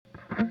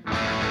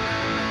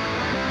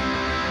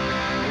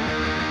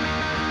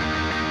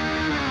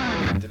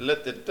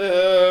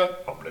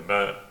Fumbling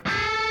Man.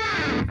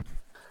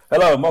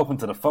 Hello and welcome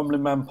to the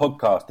Fumbling Man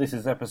podcast. This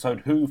is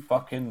episode Who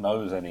Fucking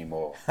Knows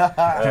Anymore.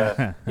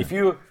 If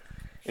you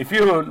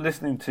were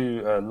listening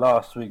to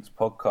last week's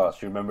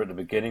podcast, you remember at the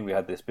beginning we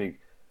had this big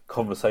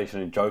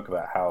conversation and joke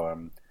about how,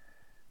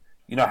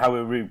 how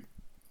we're really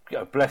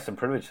blessed and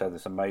privileged to have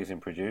this amazing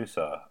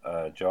producer,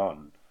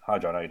 John. Hi,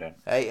 John. How you doing?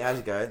 Hey, how's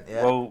it going?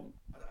 Yeah. Well,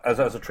 as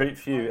a treat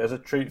for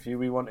you,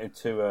 we wanted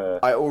to.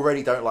 I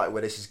already don't like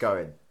where this is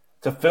going.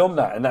 To film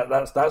that, and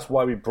that's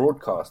why we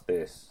broadcast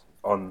this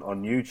on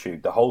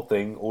YouTube. The whole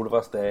thing, all of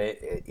us there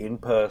in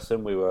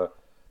person. We were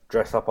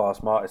dressed up our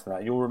smartest and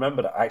that. You'll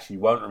remember that. Actually,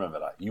 you won't remember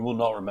that. You will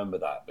not remember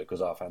that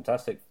because our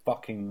fantastic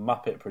fucking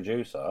Muppet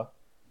producer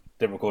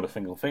didn't record a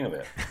single thing of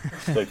it.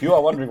 So if you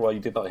are wondering why you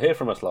did not hear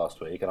from us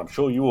last week, and I'm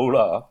sure you all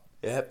are.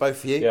 Yeah,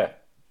 both of you. Yeah.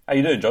 How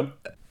you doing, John?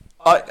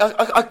 I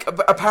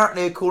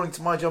apparently, according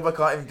to my job, I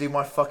can't even do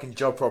my fucking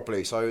job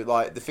properly. So,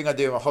 like, the thing I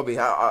do in my hobby,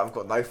 I've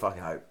got no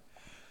fucking hope.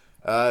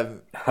 How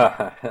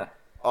have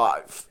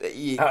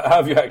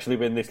you actually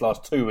been this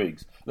last 2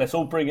 weeks? Let's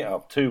all bring it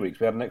up. 2 weeks.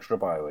 We had an extra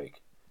bye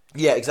week.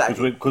 Yeah,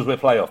 exactly. Because we're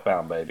playoff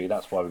bound, baby.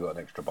 That's why we got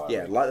an extra bye week.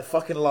 Yeah, like the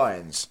fucking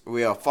Lions.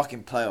 We are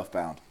fucking playoff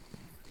bound.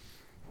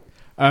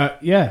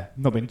 Yeah,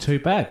 not been too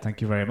bad. Thank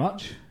you very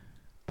much.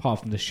 Apart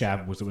from the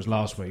shambles that was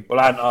last week.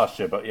 Well, I hadn't asked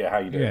you, but yeah, how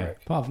you doing? Yeah,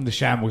 Rick? apart from the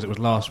shambles that was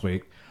last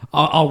week,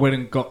 I went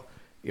and got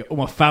all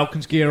my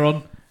Falcons gear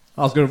on.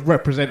 I was going to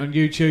represent on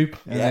YouTube,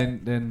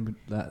 and then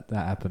that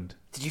happened.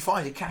 Did you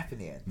find your cap in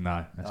the end?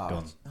 No, that's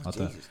gone.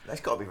 Jesus. That's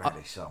got to be around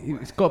here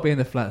somewhere. It's got to be in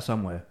the flat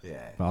somewhere.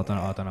 Yeah, but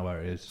I don't know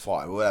where it is.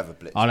 Fine, we'll have a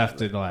blitz. I'll have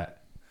to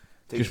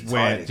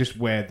just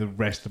wear the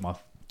rest of my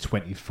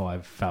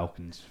 25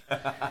 Falcons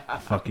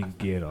fucking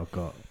gear that I've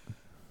got.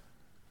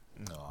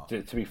 No.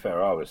 To be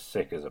fair, I was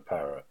sick as a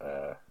parrot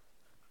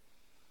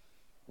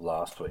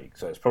last week,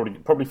 so it's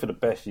probably for the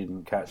best you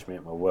didn't catch me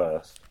at my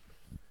worst.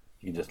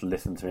 You can just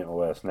listen to me at my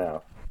worst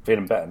now.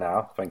 Feeling better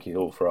now. Thank you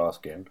all for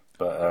asking.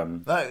 But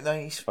no,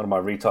 he's... one of my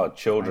retarded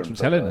children put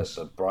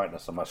the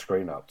brightness on my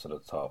screen up to the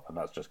top, and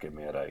that's just giving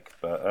me a headache.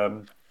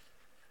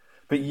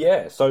 But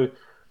yeah, so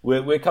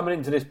we're coming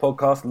into this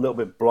podcast a little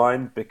bit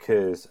blind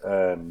because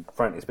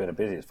frankly it's been a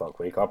busy as fuck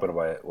week. I've been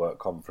away at work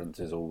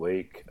conferences all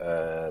week.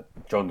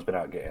 John's been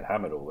out getting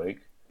hammered all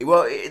week.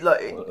 Well,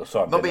 not being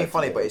late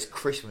funny, today. but it's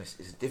Christmas.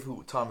 It's a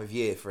difficult time of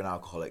year for an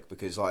alcoholic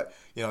because, like,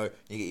 you know,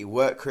 you get your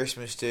work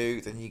Christmas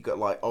do, then you got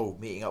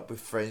meeting up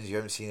with friends you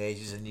haven't seen in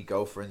ages, and your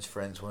girlfriend's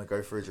friends want to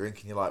go for a drink,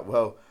 and you're like,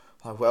 well,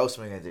 what else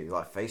am I going to do?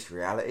 Like, face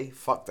reality?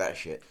 Fuck that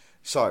shit.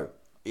 So,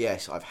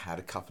 yes, I've had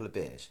a couple of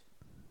beers.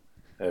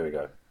 There we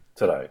go.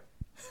 Today.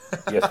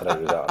 Yesterday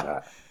he was out on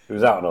that. He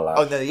was out on all that.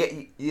 Oh no!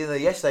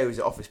 Yesterday was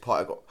the office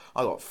party.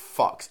 I got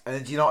fucked, and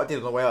then do you know what I did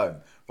on the way home?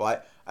 Right,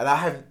 and I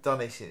haven't done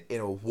this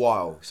in a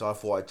while, so I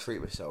thought I'd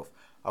treat myself.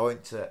 I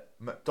went to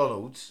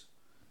McDonald's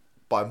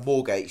by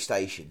Moorgate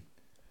Station.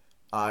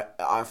 I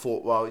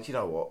thought, well, do you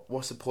know what?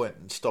 What's the point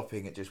in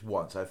stopping at just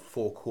once? I had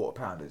 4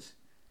 quarter-pounders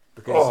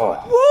because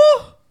What?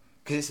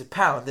 Because it's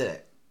 £1, isn't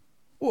it?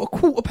 What, a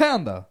quarter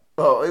pounder?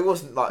 Well, it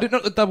wasn't like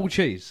Not the double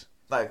cheese.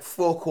 like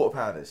 4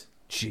 quarter-pounders.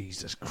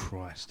 Jesus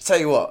Christ! Tell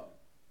you what,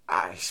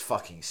 it's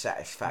fucking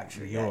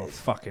satisfactory. You're that a is.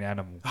 fucking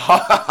animal.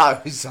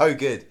 It was so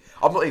good.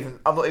 I'm not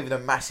even a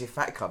massive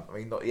fat cunt. I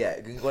mean, not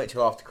yet. You can wait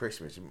till after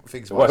Christmas.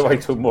 Things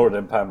Wait till more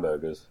than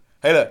hamburgers.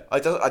 Hey, look, I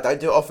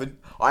don't do it often.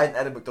 I hadn't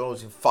had a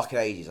McDonald's in fucking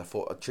ages. I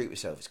thought I'd treat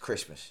myself. It's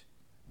Christmas,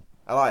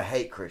 and I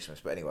hate Christmas.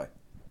 But anyway,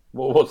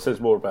 What says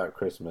more about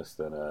Christmas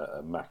than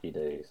a Mackie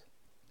D's?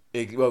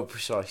 well,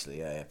 precisely,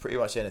 yeah. Pretty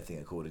much anything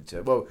according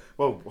to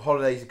well,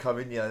 holidays are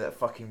coming. You know, that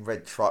fucking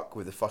red truck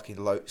with the fucking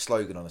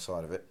slogan on the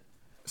side of it.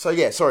 So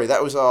yeah, sorry,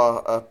 that was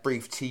our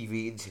brief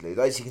TV interlude.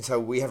 As you can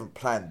tell, we haven't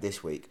planned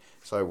this week,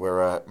 so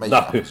we're making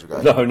up as we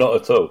go. No, not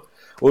at all.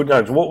 Well,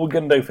 no, what we're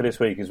going to do for this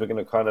week is we're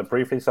going to kind of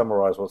briefly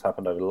summarise what's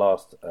happened over the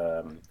last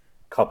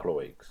couple of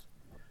weeks.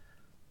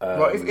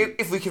 Well,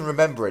 if we can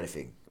remember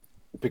anything.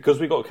 Because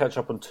we got to catch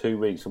up on 2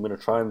 weeks, I'm going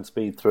to try and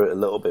speed through it a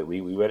little bit.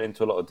 We went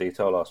into a lot of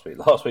detail last week.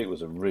 Last week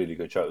was a really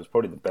good show. It was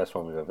probably the best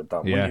one we've ever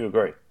done. Yeah. Wouldn't you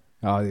agree?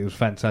 Oh, it was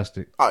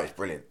fantastic. Oh, it's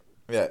brilliant.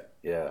 Yeah.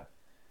 Yeah.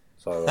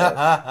 So,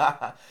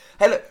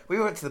 Hey, look, we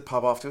went to the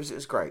pub afterwards. It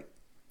was great.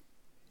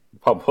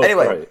 pub was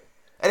great.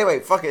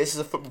 Anyway, fuck it. This is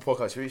a football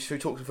podcast. Should we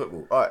talk some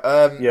football? All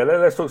right. Yeah,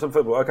 let's talk some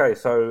football. Okay,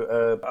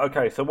 so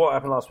what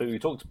happened last week? We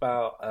talked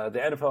about the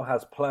NFL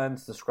has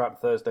plans to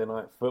scrap Thursday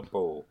night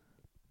football.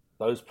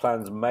 Those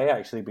plans may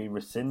actually be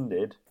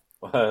rescinded,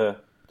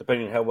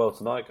 depending on how well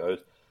tonight goes.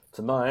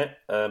 Tonight,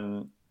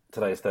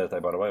 today is Thursday,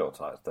 by the way, or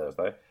tonight's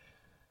Thursday.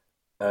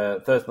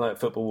 Thursday night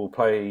football will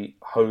play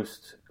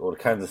host, or the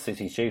Kansas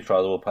City Chiefs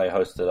rather, will play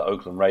host to the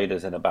Oakland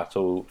Raiders in a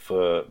battle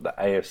for the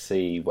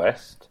AFC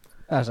West.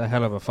 That's a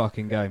hell of a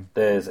fucking game.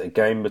 There's a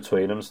game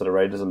between them, so the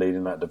Raiders are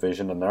leading that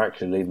division, and they're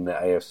actually leading the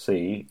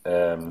AFC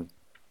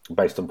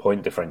based on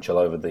point differential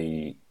over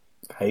the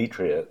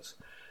Patriots.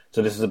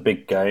 So this is a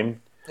big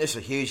game. It's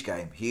a huge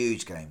game,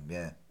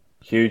 yeah.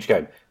 Huge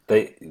game.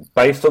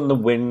 Based on the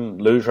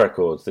win-lose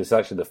records, this is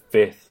actually the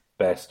 5th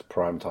best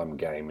primetime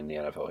game in the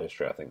NFL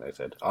history, I think they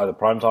said. Either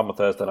primetime or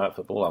Thursday Night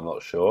Football, I'm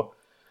not sure.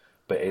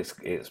 But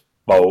it's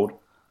bold.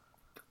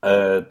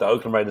 The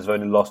Oakland Raiders have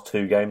only lost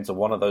 2 games, and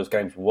one of those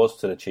games was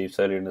to the Chiefs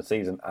earlier in the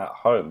season at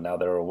home. Now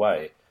they're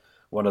away.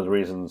 One of the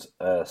reasons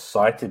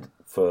cited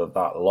for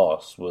that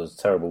loss was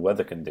terrible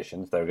weather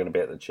conditions. They were going to be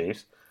at the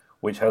Chiefs,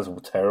 which has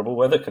terrible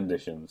weather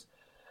conditions.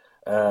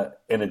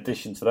 In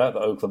addition to that, the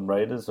Oakland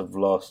Raiders have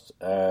lost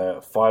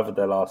 5 of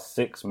their last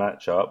 6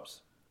 matchups.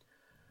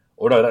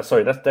 Or no, that's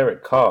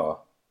Derek Carr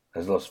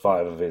has lost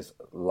 5 of his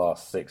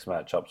last 6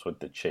 matchups with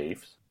the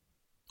Chiefs.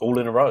 All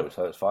in a row,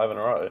 so it's 5 in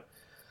a row.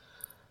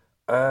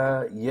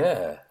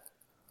 Yeah.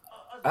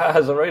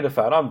 As a Raider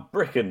fan, I'm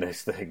bricking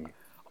this thing.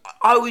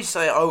 I would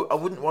say I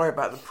wouldn't worry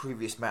about the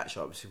previous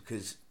matchups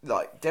because,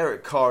 like,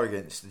 Derek Carr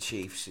against the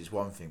Chiefs is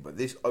one thing, but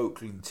this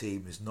Oakland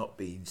team has not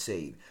been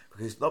seen.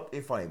 Because, not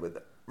being funny, but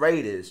the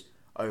Raiders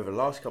over the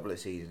last couple of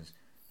seasons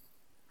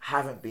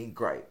haven't been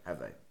great, have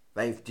they?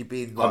 They've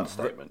been like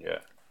Understatement, yeah.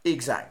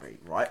 Exactly,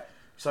 right?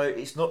 So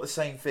it's not the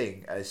same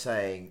thing as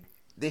saying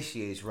this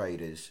year's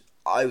Raiders.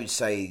 I would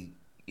say,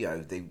 you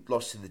know, they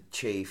lost to the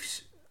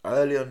Chiefs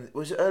early on. It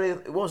was early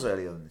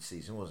on in the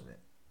season, wasn't it?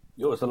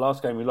 It was the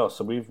last game we lost,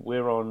 so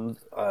we're on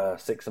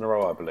 6 in a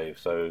row, I believe.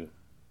 So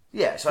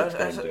yeah, so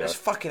that's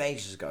fucking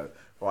ages ago,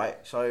 right?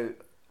 So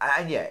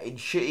and yeah, in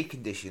shitty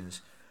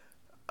conditions,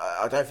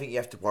 I don't think you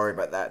have to worry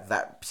about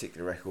that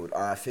particular record.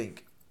 I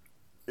think,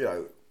 you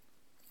know,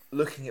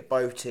 looking at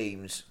both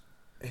teams,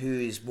 who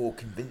is more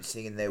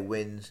convincing in their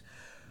wins.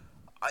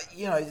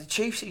 You know, the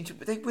Chiefs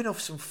they win off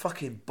some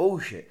fucking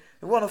bullshit.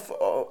 They won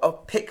a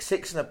pick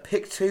 6 and a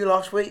pick 2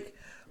 last week.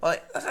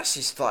 Like, that's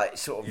just like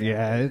sort of...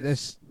 Yeah,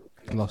 let's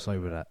gloss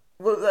over that.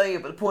 Well,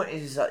 but the point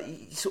is that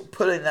you sort of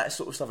pulling that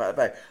sort of stuff out of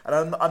the bag.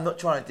 And I'm not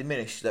trying to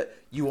diminish that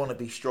you want to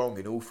be strong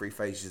in all 3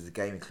 phases of the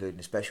game, including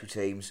the special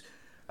teams,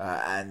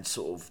 and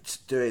sort of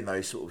doing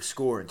those sort of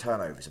scoring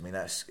turnovers. I mean,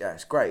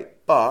 that's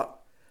great. But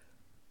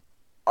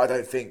I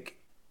don't think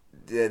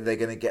they're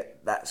going to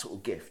get that sort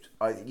of gift.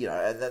 And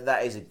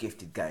that is a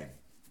gifted game.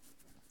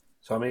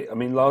 So I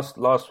mean, last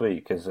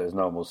week, as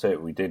Noam will say,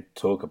 we did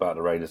talk about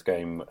the Raiders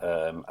game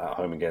at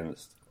home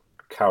against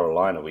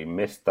Carolina. We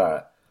missed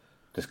that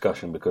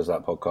discussion because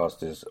that podcast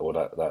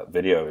that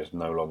video is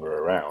no longer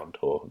around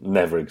or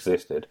never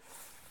existed.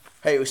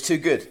 Hey, it was too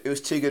good. It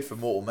was too good for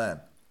mortal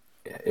man.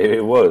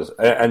 It was,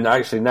 and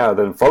actually now,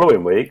 then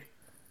following week,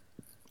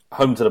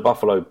 home to the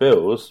Buffalo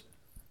Bills.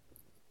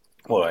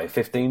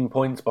 15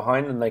 points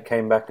behind, and they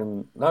came back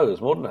and... No, it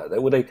was more than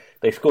that.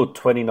 They scored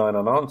 29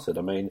 unanswered.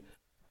 I mean,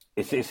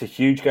 it's a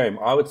huge game.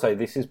 I would say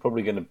this is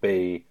probably going to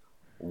be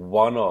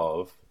one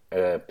of,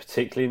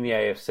 particularly in the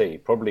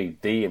AFC, probably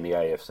D in the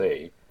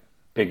AFC,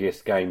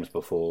 biggest games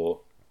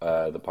before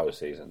the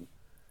postseason.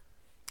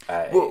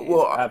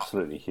 It's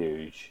absolutely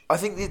huge. I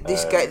think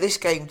this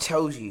game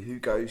tells you who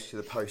goes to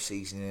the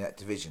postseason in that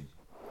division.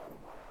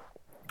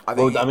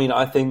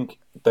 I think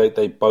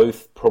they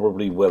both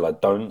probably will. I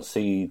don't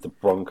see the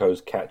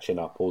Broncos catching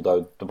up,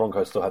 although the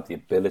Broncos still have the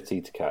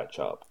ability to catch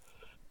up.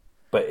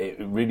 But it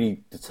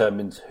really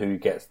determines who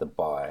gets the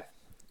bye,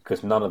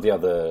 because none of the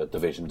other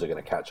divisions are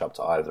going to catch up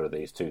to either of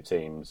these 2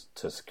 teams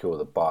to secure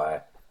the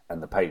bye,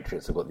 and the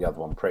Patriots have got the other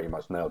one pretty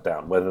much nailed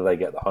down. Whether they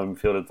get the home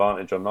field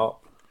advantage or not,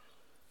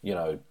 you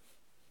know,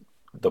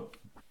 the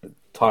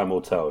time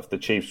will tell. If the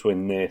Chiefs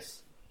win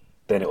this,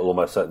 then it will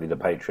almost certainly be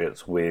the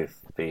Patriots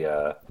with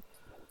the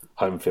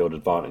home field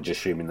advantage,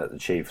 assuming that the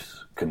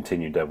Chiefs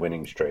continued their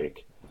winning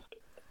streak.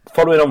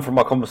 Following on from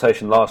our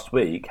conversation last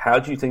week, how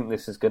do you think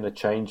this is going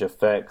to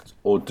affect,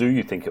 or do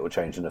you think it will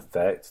change and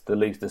affect the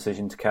league's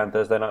decision to can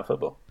Thursday Night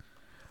Football?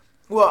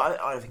 Well,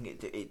 I think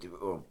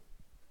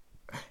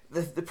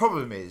the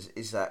problem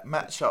is that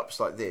matchups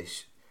like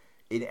this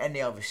in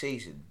any other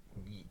season,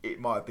 it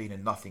might have been a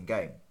nothing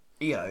game.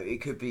 You know,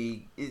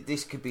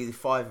 this could be the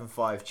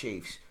 5-5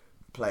 Chiefs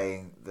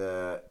playing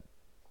the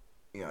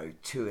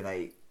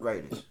 2-8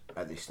 Raiders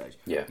at this stage.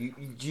 Yeah. Do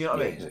you know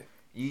what I mean? Exactly.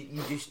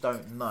 You just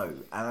don't know,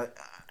 and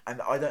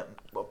I don't.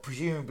 Well,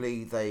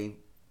 presumably they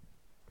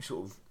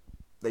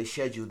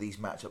schedule these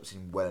matchups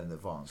well in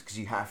advance because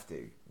you have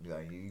to. You know,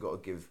 you got to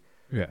give.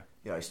 Yeah.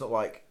 You know, it's not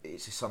like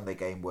it's a Sunday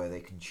game where they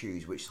can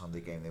choose which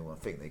Sunday game they want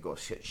to think. They've got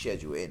to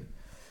schedule it in.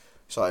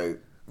 So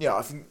yeah,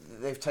 I think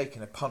they've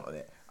taken a punt on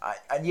it,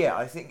 and yeah,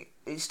 I think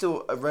it's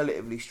still a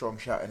relatively strong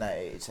shout in that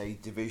it's a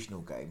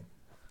divisional game.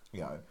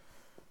 You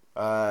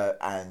know,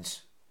 and.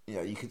 You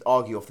know, you could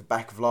argue off the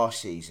back of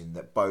last season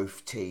that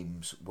both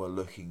teams were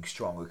looking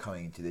stronger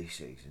coming into this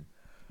season.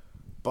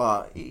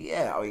 But,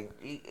 yeah, I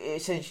mean,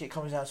 essentially it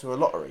comes down to a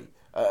lottery.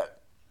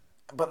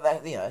 But,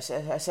 that, you know,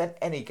 it's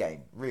any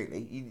game,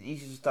 really. You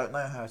just don't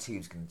know how a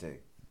team's going to do.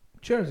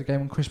 Sure, there's a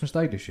game on Christmas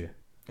Day this year.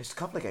 There's a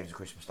couple of games on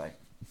Christmas Day.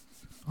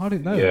 I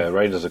didn't know. Yeah, that.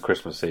 Raiders are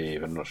Christmas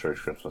Eve. I'm not sure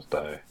it's Christmas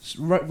Day.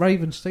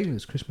 Ravens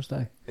Steelers Christmas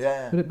Day.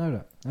 Yeah. I didn't know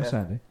that. That's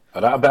handy.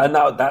 But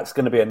now that's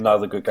going to be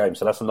another good game.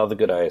 So that's another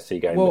good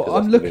AFC game. Well,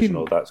 because that's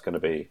divisional. That's going to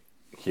be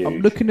huge.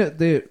 I'm looking at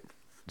the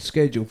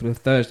schedule for the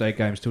Thursday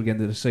games till the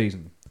end of the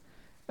season.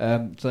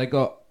 So they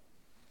got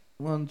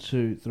 1,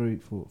 2, 3,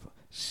 4, 5,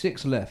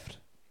 6 left.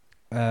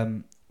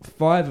 5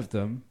 of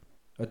them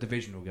are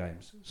divisional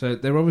games. So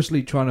they're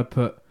obviously trying to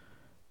put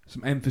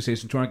some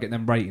emphasis and trying to get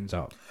them ratings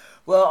up.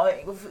 Well,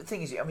 the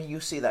thing is, I mean,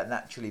 you'll see that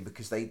naturally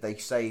because they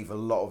save a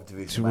lot of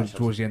divisional matchups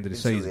towards the end of the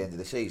season. Until the end of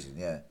the season,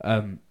 yeah.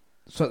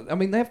 So I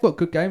mean, they've got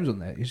good games on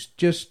there. It's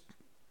just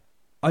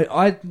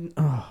I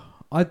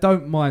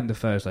don't mind the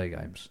Thursday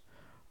games.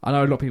 I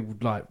know a lot of people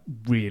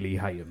really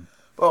hate them.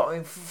 Well,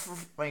 I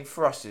mean,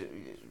 for us,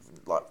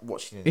 like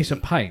watching. It's a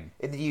pain.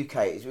 In the UK,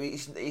 it's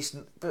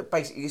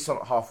basically it's on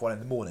at 1:30 in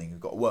the morning.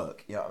 You've got to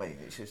work. You know what I mean?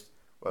 It's just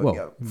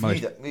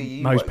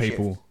most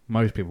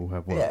people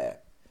have work. Yeah.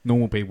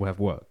 Normal people have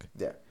work.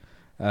 Yeah.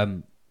 I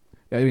mean,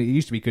 it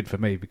used to be good for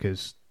me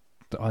because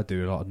I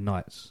do a lot of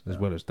nights as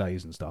well as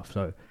days and stuff.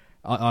 So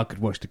I could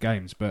watch the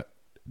games, but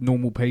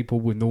normal people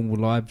with normal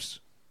lives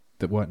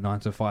that work 9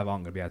 to 5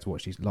 aren't going to be able to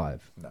watch these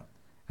live. No.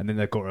 And then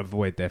they've got to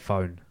avoid their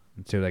phone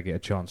until they get a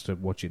chance to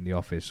watch it in the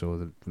office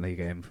or they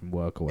get in from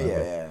work or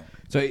whatever. Yeah.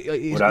 So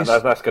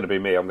that's going to be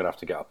me. I'm going to have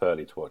to get up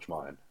early to watch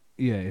mine.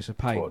 Yeah, it's a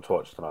pain. To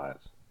watch tonight.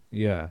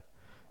 Yeah.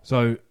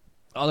 So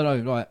I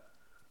don't know.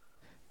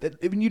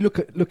 When you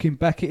looking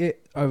back at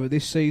it over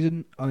this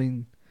season, I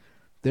mean,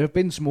 there have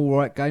been some all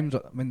right games. I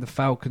mean, the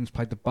Falcons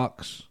played the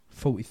Bucks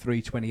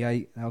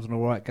 43-28. That was an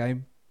all right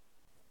game.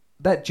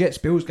 That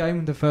Jets-Bills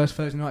game, the first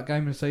Thursday night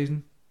game of the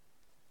season,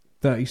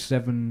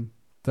 37-31,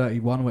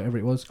 whatever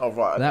it was. Oh,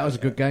 right. That was a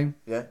good game.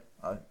 Yeah.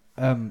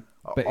 But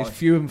it's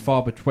few and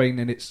far between,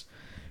 and it's...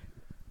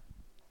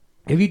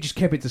 If you just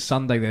kept it to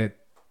Sunday,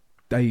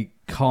 they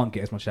can't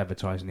get as much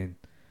advertising in.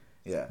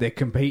 Yeah. They're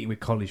competing with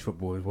college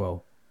football as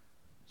well.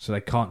 So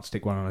they can't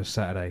stick one on a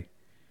Saturday.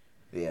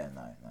 Yeah,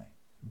 no.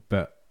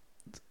 But,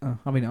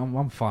 I mean,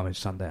 I'm fine with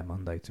Sunday and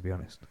Monday, to be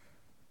honest.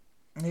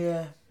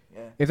 Yeah.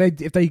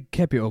 If they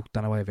kept it all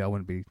done away with it, I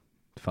wouldn't be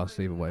fussed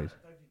either way.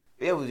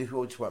 Yeah, we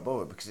just won't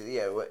bother because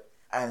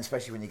and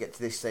especially when you get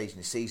to this stage in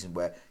the season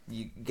where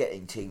you're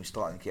getting teams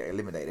starting to get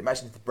eliminated.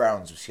 Imagine if the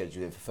Browns were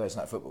scheduled in for Thursday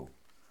Night Football.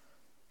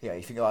 Yeah,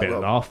 you think like Bit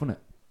of laugh, wouldn't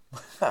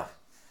it?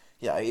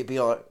 Yeah, it'd be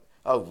like,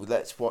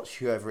 let's watch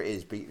whoever it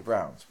is beat the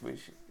Browns,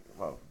 which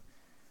would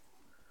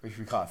be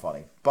kind of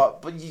funny.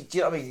 But do you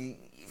know what I mean?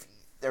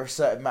 There are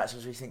certain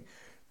matches where you think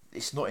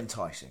it's not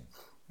enticing,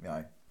 you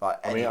know. Like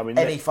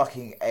any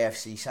fucking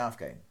AFC South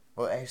game.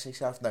 Well, AFC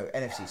South? No,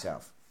 NFC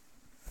South.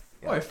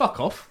 Yeah. Oh, fuck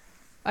off.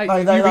 Hey, no.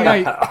 You mean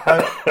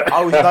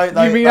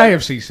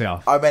AFC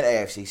South? I meant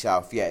AFC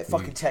South, yeah.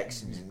 Fucking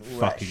Texans and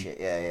all that shit,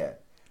 yeah.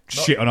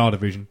 Shit on our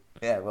division.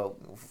 Yeah, well,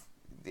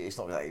 it's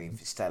not like even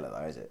stellar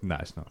though, is it? No,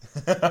 it's not.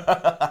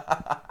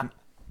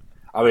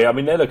 I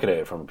mean, they look at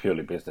it from a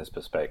purely business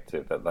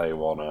perspective that they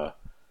want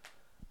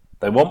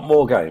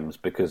more games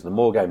because the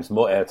more games, the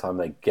more airtime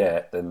they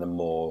get, then the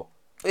more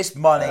it's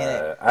money,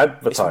 innit?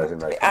 Advertising,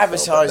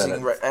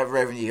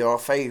 revenue. Our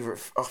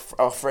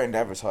friend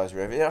advertiser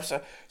revenue.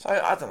 So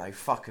I don't know.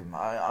 Fuck them.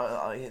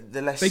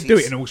 The less they do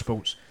it in all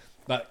sports.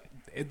 Like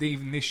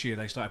even this year,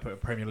 they started putting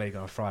Premier League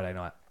on a Friday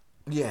night.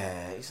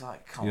 Yeah, it's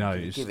like, come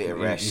on, give it a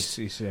rest.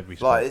 It's every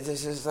sport. Like,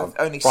 there's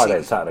only Friday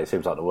and Saturday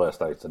seems like the worst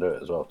days to do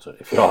it as well.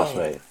 If you ask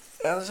me.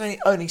 There's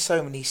only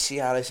so many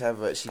Cialis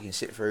adverts you can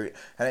sit through,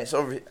 and it's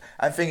obvious.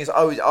 And the thing is,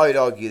 I would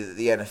argue that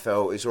the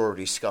NFL is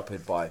already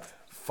scuppered by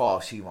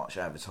far too much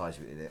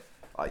advertisement in it.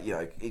 Like, you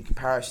know, in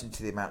comparison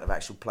to the amount of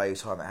actual play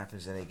time that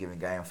happens in any given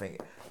game, I think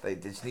they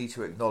just need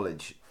to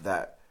acknowledge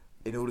that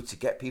in order to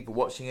get people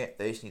watching it,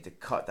 they just need to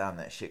cut down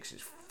that shit because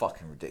it's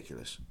fucking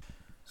ridiculous.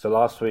 So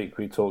last week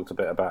we talked a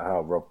bit about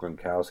how Rob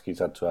Gronkowski's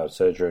had to have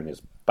surgery on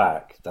his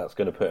back. That's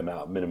going to put him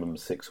out minimum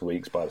 6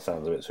 weeks by the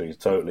sounds of it. So he's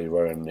totally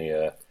ruined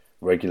the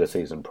regular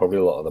season, probably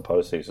a lot of the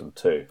postseason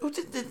too. Well,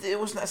 it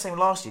wasn't that same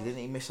last year, didn't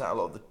he? Miss out a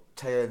lot of the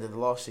tail end of the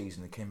last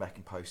season and came back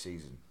in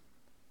postseason.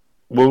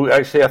 Well,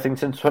 actually, I think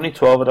since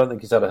 2012, I don't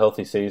think he's had a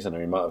healthy season, or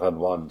he might have had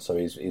one. So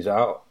he's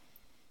out.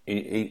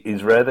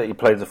 He's rare that he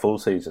plays a full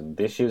season.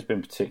 This year's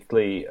been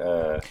particularly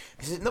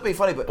it's not being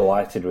funny, but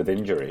blighted with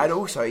injuries. And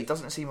also, it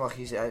doesn't seem like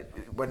he's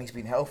when he's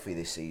been healthy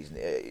this season.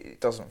 It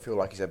doesn't feel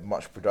like he's had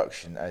much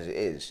production as it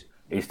is.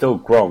 He's still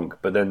Gronk,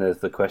 but then there's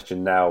the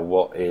question now: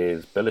 what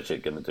is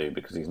Belichick going to do?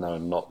 Because he's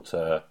known not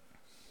to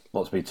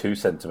be too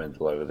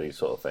sentimental over these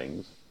sort of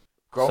things.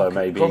 So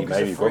maybe Gronk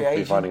will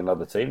be finding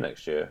another team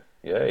next year.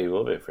 Yeah, he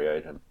will be a free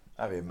agent.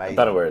 That'd be amazing. I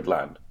don't know where he'd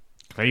land.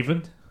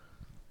 Cleveland.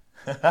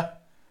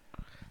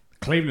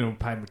 Cleveland will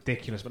pay him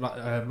ridiculous, but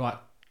like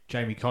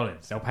Jamie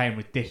Collins, they'll pay him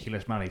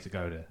ridiculous money to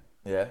go there.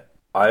 Yeah.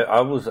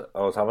 I was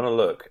having a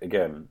look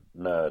again,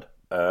 nerd,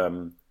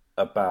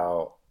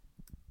 about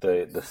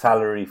the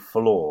salary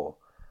floor.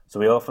 So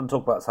we often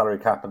talk about salary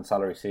cap and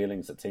salary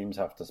ceilings that teams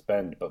have to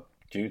spend, but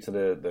due to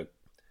the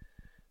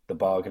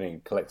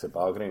collective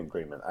bargaining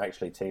agreement,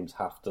 actually teams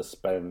have to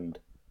spend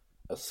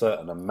a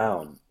certain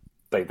amount.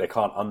 They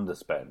can't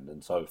underspend,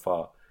 and so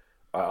far,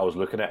 I was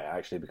looking at it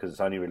actually because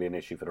it's only really an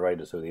issue for the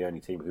Raiders, who are the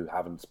only team who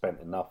haven't spent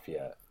enough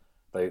yet.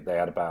 They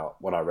had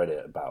about, when I read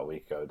it about a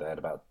week ago, they had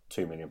about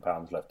 £2 million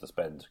left to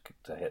spend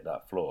to hit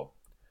that floor,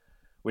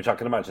 which I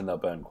can imagine they'll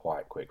burn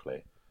quite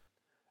quickly.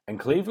 And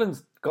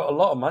Cleveland's got a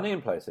lot of money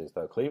in places,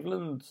 though.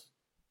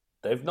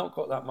 They've not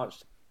got that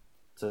much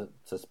to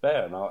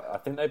spare, and I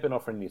think they've been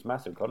offering these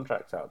massive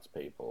contracts out to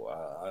people.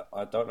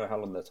 I don't know how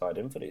long they're tied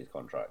in for these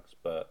contracts,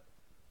 but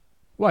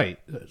Wait.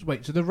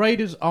 So the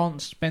Raiders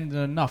aren't spending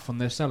enough on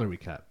their salary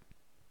cap?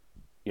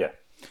 yeah,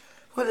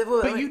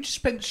 But you just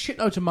spent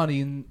shitloads of money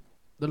in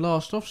the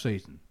last off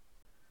season.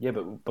 yeah.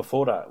 But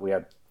before that, we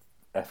had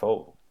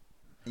FO.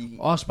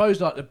 I suppose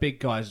like the big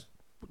guys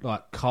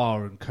like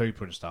Carr and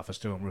Cooper and stuff are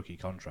still on rookie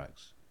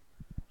contracts.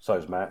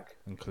 So's Mac.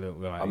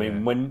 Right, I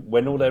mean,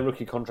 when all their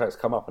rookie contracts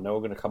come up, and they're all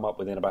going to come up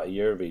within about a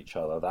year of each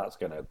other, that's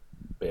going to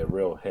be a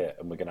real hit,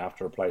 and we're going to have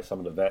to replace some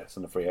of the vets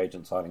and the free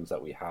agent signings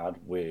that we had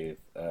with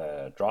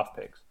draft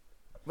picks.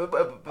 But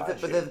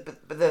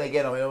then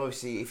again, I mean,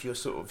 obviously, if you're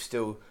sort of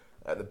still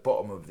at the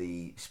bottom of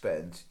the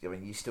spend, I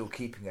mean, you're still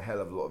keeping a hell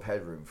of a lot of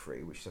headroom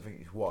free, which I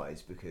think is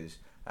wise because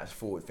that's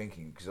forward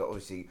thinking. Because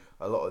obviously,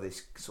 a lot of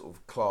this sort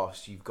of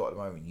class you've got at the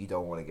moment, you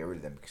don't want to get rid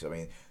of them because I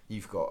mean,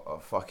 you've got a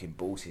fucking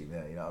ball team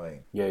there. You know what I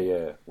mean?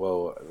 Yeah.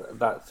 Well,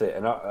 that's it,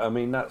 and I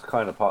mean that's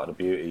kind of part of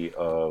the beauty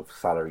of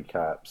salary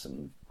caps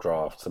and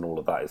drafts and all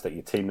of that is that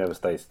your team never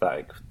stays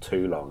static for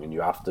too long, and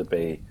you have to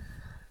be.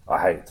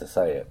 I hate to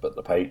say it, but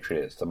the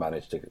Patriots to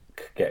manage to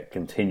get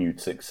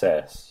continued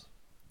success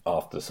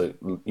after,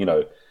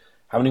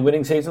 how many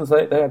winning seasons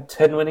they had?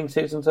 10 winning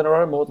seasons in a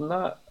row, more than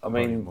that. I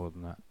mean, more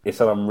than that.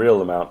 It's an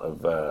unreal amount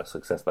of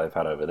success they've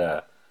had over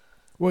there.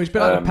 Well, it's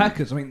been like the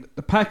Packers. I mean,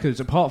 the Packers,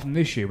 apart from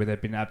this year where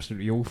they've been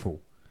absolutely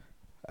awful,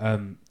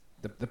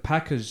 the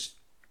Packers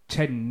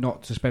tend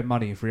not to spend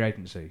money in free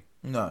agency.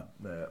 No.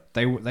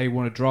 They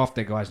want to draft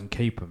their guys and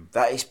keep them.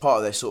 That is part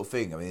of their sort of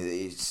thing. I mean,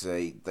 it's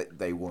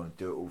they want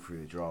to do it all through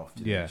the draft.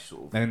 Yeah,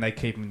 sort of... and then they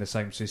keep them in the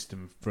same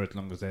system for as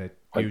long as they're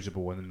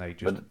usable, and then they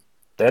just. But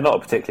they're not a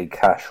particularly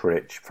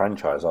cash-rich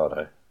franchise, are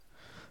they?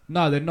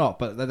 No, they're not.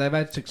 But they've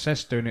had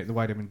success doing it the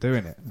way they've been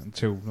doing it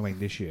until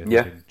this year.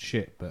 Yeah. It's been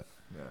shit. But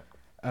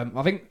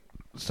I think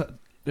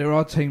there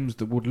are teams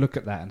that would look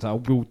at that and say,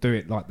 "Oh, we'll do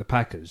it like the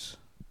Packers,"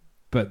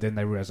 but then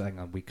they realise, "Hang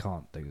on, we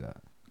can't do that."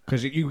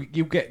 Because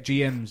you get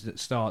GMs that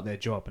start their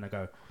job and they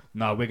go,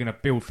 no, we're going to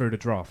build through the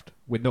draft.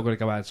 We're not going to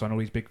go out and sign all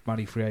these big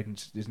money free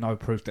agents. There's no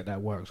proof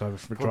that works over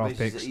for draft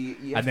picks.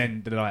 And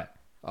then they're like,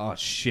 oh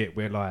shit,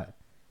 we're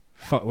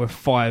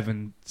 5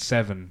 and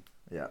 7.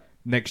 Yeah.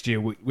 Next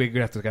year we're going to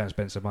have to go and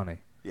spend some money.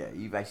 Yeah,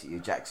 you're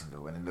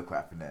Jacksonville, and then look what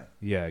happened there.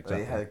 Yeah,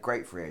 exactly. They had a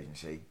great free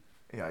agency.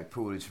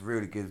 Pulled these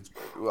really good,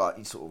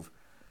 sort of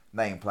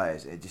name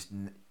players. It just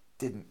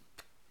didn't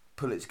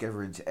pull it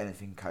together into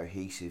anything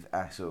cohesive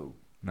at all.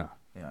 No.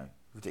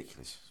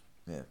 Ridiculous.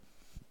 Yeah.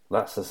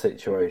 That's the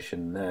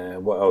situation there.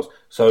 What else?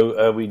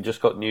 So we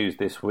just got news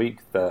this week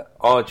that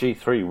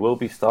RG3 will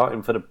be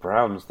starting for the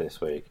Browns this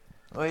week.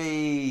 I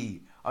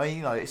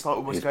mean, it's like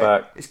almost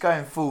it's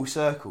going full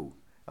circle.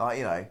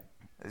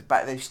 It's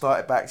back. They've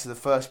started back to the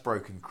first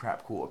broken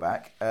crap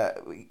quarterback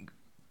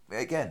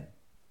again.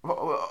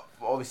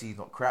 Obviously, he's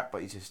not crap,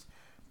 but he's just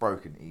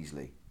broken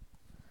easily.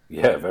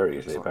 Yeah, very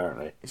easily,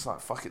 apparently. It's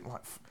like fucking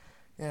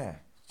yeah,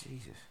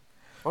 Jesus.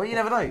 Well, you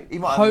never know. He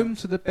might home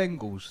to the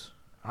Bengals.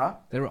 Huh?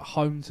 They're at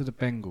home to the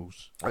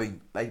Bengals. I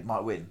mean, they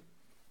might win.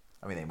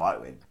 They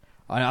might win.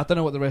 I don't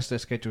know what the rest of their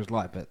schedule is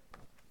like, but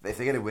if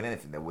they're going to win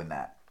anything, they'll win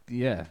that.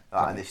 Yeah.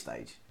 At this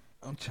stage.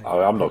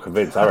 I'm not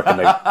convinced. I reckon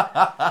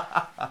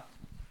they...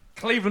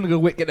 Cleveland are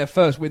going to get their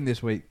first win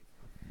this week.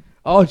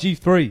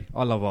 RG3.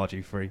 I love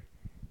RG3.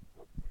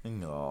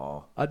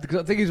 No. I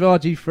think it's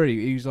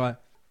RG3.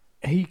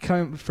 He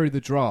came through the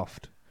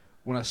draft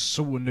when I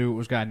sort of knew what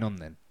was going on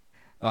then.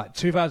 Like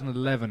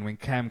 2011 when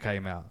Cam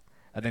came out,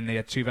 and then they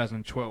had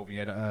 2012. You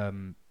had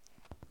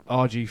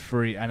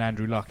RG3 and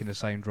Andrew Luck in the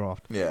same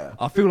draft. Yeah,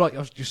 I feel like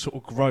I've just sort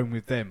of grown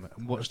with them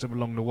and watched them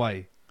along the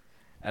way,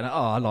 and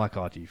I like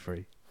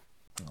RG3.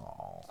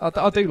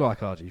 I do like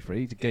RG3.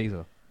 He's a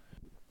geezer.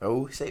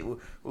 We'll see.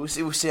 We'll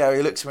see how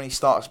he looks when he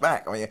starts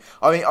back.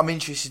 I'm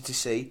interested to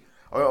see.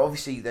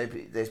 Obviously,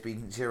 there's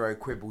been zero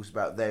quibbles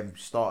about them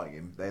starting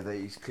him.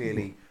 He's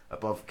clearly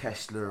above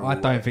Kessler. I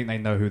don't think they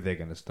know who they're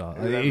going to start.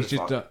 It's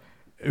just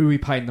who we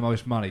paying the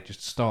most money.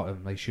 Just start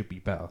them. They should be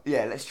better.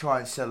 Yeah, let's try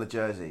and sell a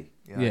jersey.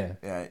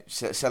 Yeah.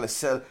 Sell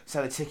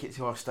a ticket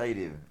to our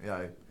stadium.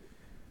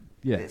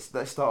 Yeah.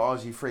 Let's start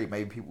RG3.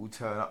 Maybe people will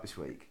turn up this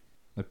week.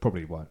 They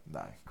probably won't. No,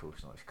 of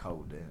course not. It's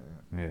cold,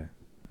 isn't it? Yeah.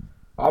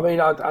 I mean,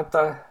 I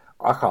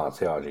can't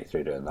see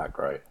RG3 doing that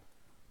great.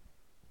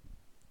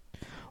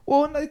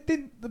 Well, they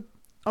didn't.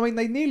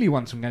 They nearly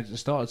won some games at the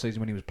start of the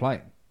season when he was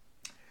playing.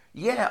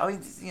 Yeah,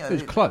 it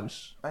was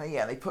close.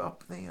 Yeah, they put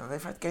up.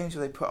 They've had games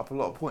where they put up a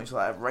lot of points,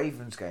 like that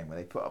Ravens game where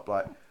they put up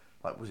like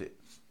was it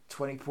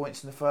 20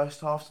 points in the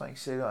first half, something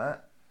silly like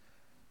that.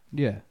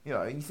 Yeah.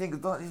 And you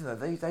think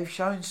they've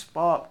shown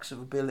sparks of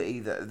ability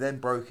that are then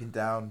broken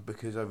down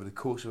because over the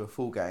course of a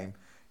full game,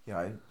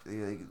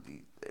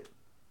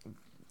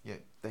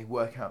 they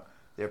work out.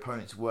 Their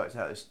opponents worked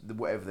out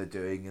whatever they're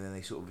doing, and then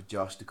they sort of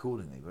adjust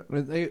accordingly.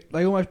 But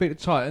they almost beat the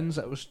Titans.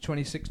 That was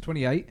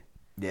 26-28.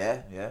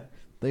 Yeah.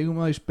 They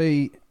almost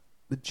beat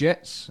the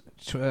Jets.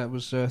 It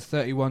was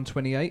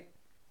 31-28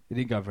 He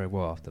didn't go very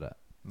well after that.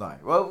 No.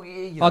 Well,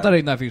 you know, I don't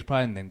even know if he was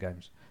playing them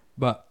games.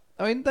 But,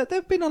 I mean,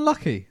 they've been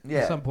unlucky yeah,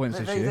 at some points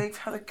this year.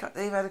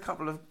 They've had a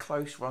couple of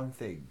close run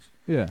things.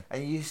 Yeah.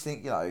 And you just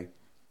think,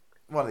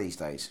 one of these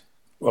days.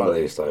 One of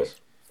these days.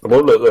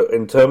 Well, look,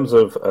 in terms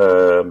of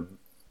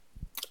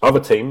other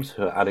teams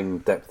who are adding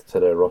depth to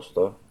their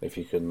roster, if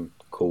you can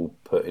call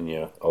putting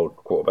your old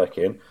quarterback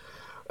in,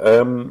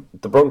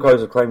 the Broncos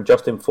have claimed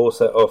Justin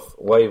Forsett off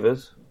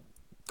waivers.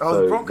 Oh,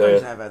 So the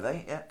Broncos have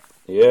they? Yeah.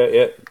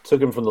 Yeah.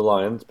 Took him from the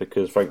Lions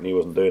because frankly he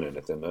wasn't doing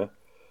anything there.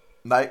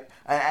 No,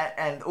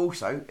 and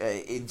also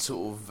in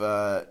sort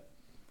of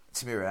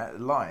to mirror that,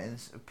 the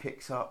Lions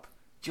picks up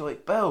Joyce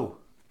Bell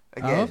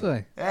again. Oh, have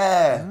they?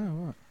 Yeah.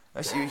 Oh, right.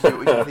 That's usually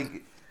what you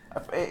think.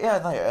 Yeah,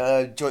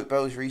 no. Joyce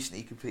Bell's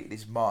recently completed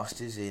his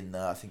masters in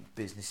I think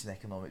business and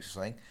economics or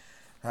something.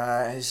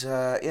 Has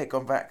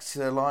gone back to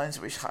the Lions,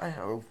 which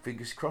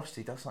fingers crossed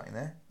he does something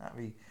there. That'd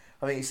be.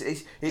 I mean, it's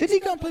Did he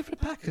go and play for the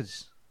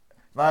Packers?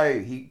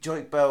 No,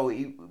 Joyce Bell.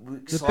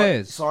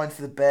 Bears? Signed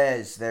for the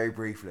Bears very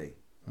briefly.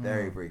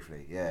 Very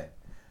briefly, yeah.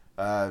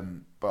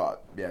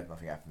 But yeah,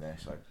 nothing happened there.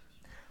 So,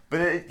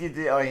 but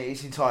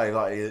it's entirely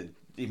likely that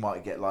he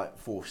might get like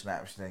 4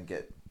 snaps and then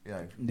get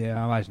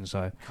Yeah, I imagine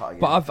so. cut again.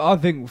 But I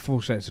think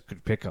Forsett's a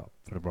good pickup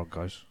for the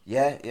Broncos.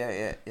 Yeah.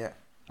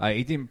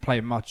 He didn't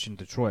play much in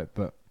Detroit,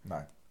 but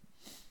No.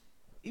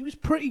 he was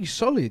pretty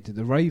solid at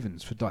the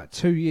Ravens for like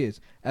 2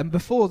 years. And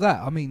before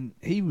that, I mean,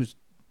 he was,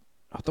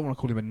 I don't want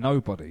to call him a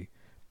nobody,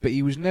 but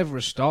he was never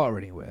a starter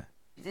anywhere.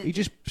 He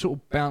just sort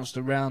of bounced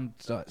around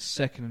like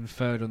second and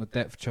third on the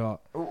depth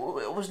chart.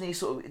 Wasn't he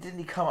sort of? Didn't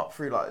he come up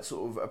through like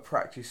sort of a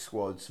practice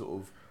squad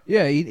sort of?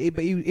 Yeah,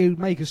 but he would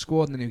make a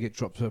squad and then he'd get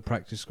dropped to a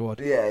practice squad.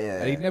 Yeah.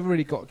 And he never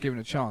really got given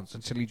a chance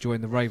until he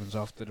joined the Ravens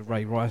after the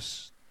Ray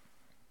Rice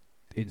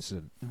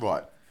incident.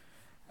 Right.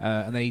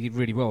 And then he did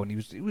really well, and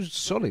he was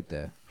solid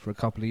there for a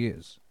couple of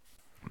years.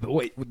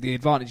 But the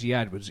advantage he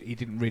had was he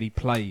didn't really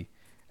play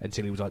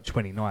until he was like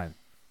 29.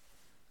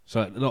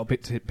 So a lot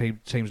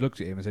of teams looked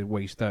at him and said,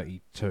 well, he's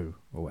 32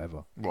 or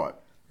whatever. Right.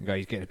 And go,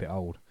 he's getting a bit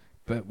old.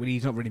 But when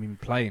he's not really been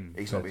playing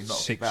He's for not been knocked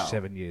 6 about. or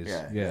 7 years.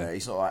 Yeah.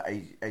 He's not like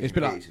Adrian It's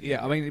been like,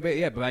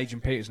 Peterson. but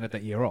Adrian Peterson had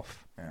that year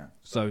off. Yeah.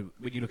 So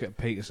when you look at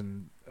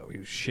Peterson, he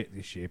was shit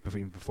this year,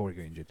 even before he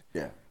got injured.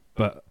 Yeah.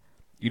 But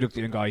you looked at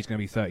him and go, he's going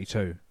to be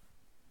 32.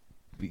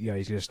 But yeah,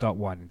 he's going to start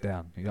winding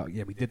down. You're like,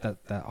 yeah, we did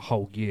that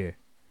whole year.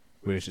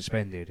 We were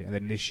suspended, and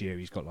then this year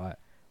he's got like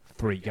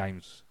 3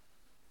 games.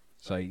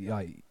 So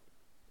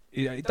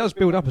it does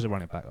build up as a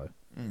running back though.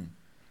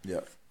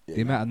 Yeah.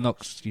 The amount of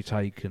knocks you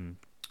take and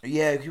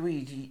Yeah, I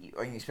mean,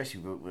 especially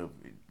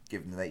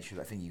given the nature of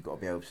that thing, you've got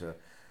to be able to,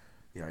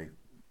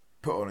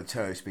 put on a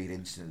turbo speed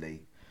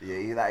instantly.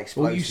 Yeah, that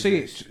explosive. well, you see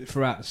it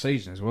throughout the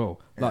season as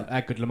well. Like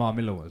how good Lamar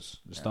Miller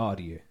was at the start of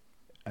the year,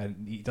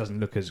 and he doesn't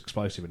look as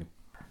explosive anymore.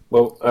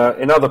 Well,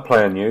 in other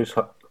player news,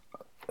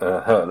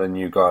 hurtling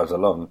you guys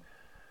along,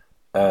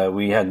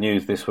 we had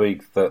news this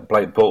week that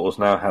Blake Bortles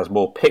now has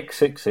more pick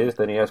sixes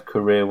than he has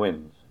career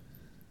wins.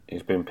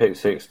 He's been pick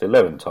sixed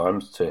 11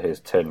 times to his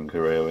 10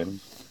 career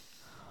wins.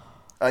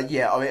 I would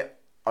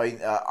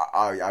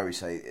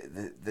say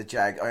the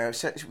Jag.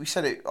 We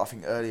said it. I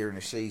think earlier in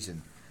the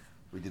season,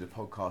 we did a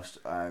podcast.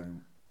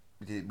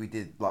 We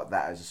did like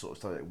that as a sort of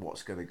study.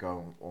 What's going to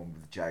go on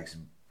with the Jags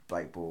and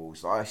Blake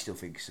Bortles? I still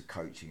think it's a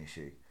coaching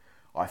issue.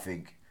 I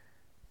think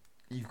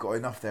you've got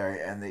enough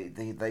there, and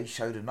they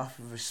showed enough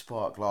of a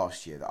spark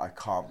last year that I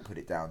can't put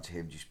it down to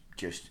him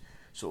just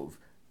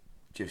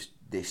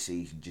this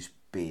season just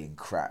being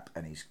crap,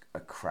 and he's a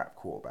crap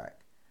quarterback.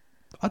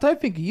 I don't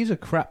think he is a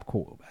crap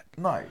quarterback.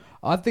 No,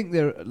 I think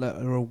there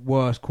are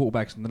worse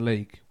quarterbacks in the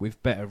league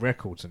with better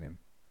records than him.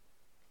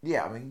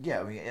 and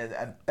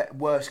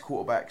worse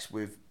quarterbacks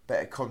with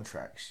better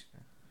contracts.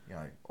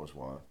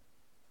 Osweiler.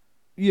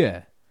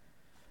 Yeah,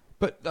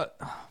 but the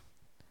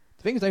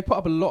thing is, they put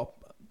up a lot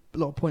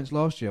of points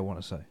last year. I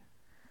want to say.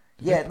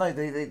 Yeah, no,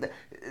 they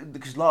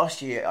because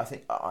last year I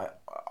think I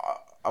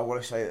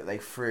want to say that they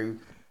threw.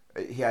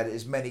 He had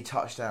as many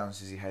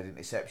touchdowns as he had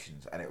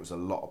interceptions, and it was a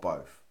lot of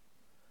both.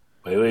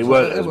 Well, he So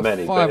weren't they as were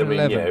many, 5 but and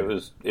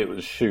 11. it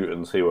was shoot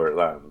and see where it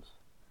lands.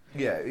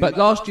 Yeah, But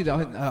last year,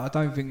 I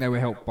don't think they were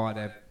helped by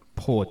their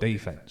poor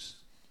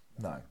defense.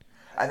 no,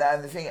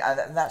 and the thing,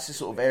 and that's the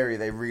sort of area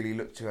they really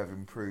look to have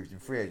improved in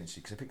free agency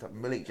because they picked up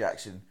Malik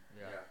Jackson.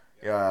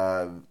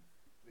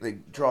 They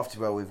drafted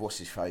well with what's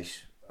his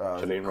face,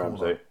 Jalen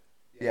corner. Ramsey.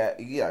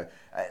 Yeah,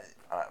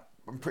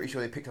 I'm pretty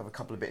sure they picked up a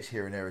couple of bits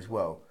here and there as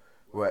well.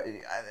 Where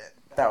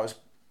that was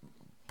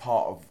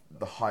part of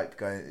the hype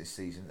going into this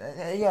season.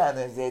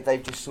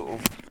 They've just sort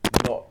of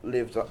not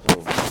lived up to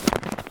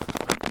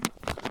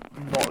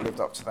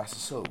that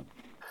at all.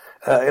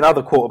 In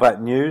other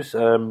quarterback news,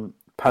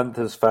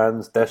 Panthers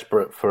fans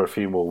desperate for a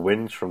few more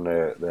wins from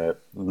their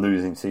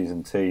losing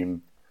season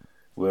team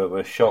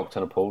were shocked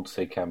and appalled to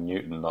see Cam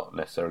Newton not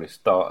necessarily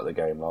start at the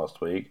game last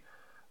week.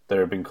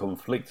 There have been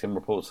conflicting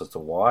reports as to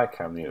why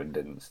Cam Newton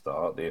didn't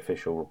start. The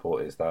official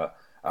report is that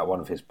at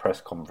one of his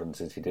press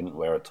conferences he didn't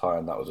wear a tie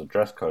and that was a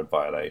dress code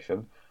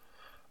violation.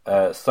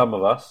 Some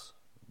of us,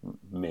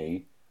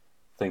 me,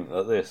 think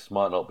that this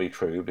might not be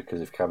true because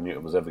if Cam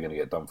Newton was ever going to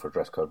get done for a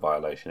dress code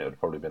violation, it would have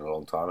probably been a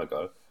long time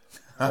ago.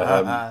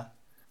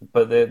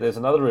 But there's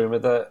another rumor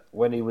that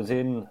when he was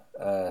in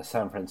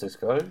San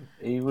Francisco,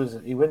 he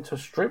went to a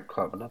strip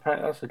club, and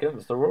apparently that's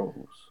against the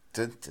rules.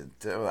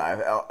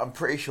 I'm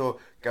pretty sure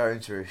going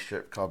to a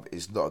strip club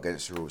is not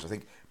against the rules. I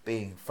think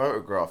being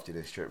photographed in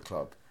a strip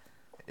club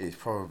is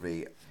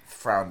probably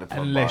frowned upon.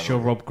 Unless you're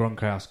Rob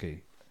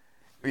Gronkowski.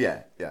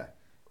 Yeah.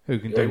 Who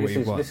can do what he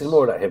wants. This is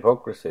more of that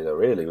hypocrisy, though,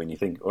 really, when you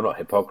think... Well, not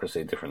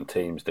hypocrisy, different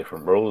teams,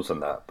 different rules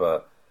and that,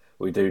 but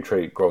we do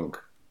treat Gronk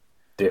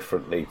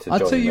differently to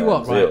Johnny I'll tell you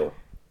what, Manziel. right?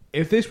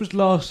 If this was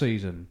last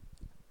season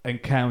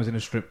and Cam was in a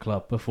strip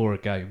club before a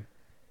game,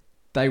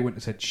 they wouldn't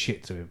have said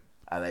shit to him.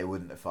 And they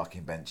wouldn't have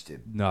fucking benched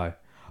him. No.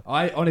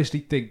 I honestly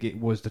think it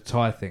was the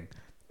tie thing.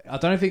 I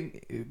don't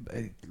think...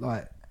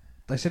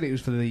 they said it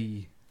was for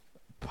the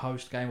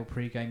post-game or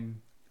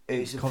pre-game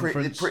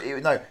conference.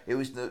 It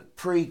was the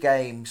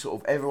pre-game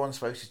sort of... Everyone's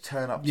supposed to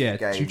turn up to the game.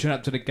 Yeah, to turn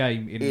up to the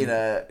game in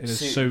a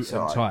suit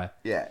and tie.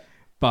 Yeah.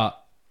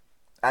 But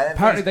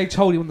apparently they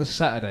told him on the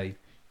Saturday,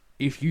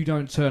 if you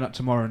don't turn up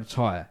tomorrow in a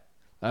tie...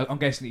 I'm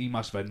guessing he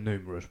must have had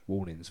numerous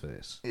warnings for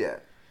this. Yeah.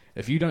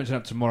 If you don't turn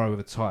up tomorrow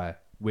with a tie,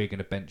 we're going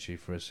to bench you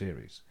for a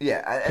series.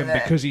 Yeah.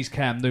 Because he's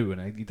Cam Newton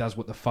and he does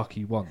what the fuck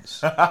he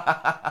wants.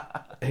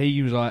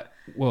 He was like,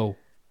 well,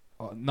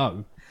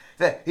 no.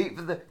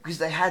 Because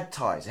they had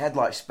ties. They had,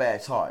 like, spare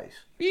ties.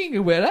 You ain't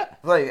going to wear that.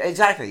 Like,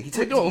 exactly. He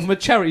took from a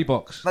charity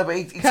box. No,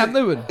 but Cam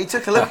Newton. He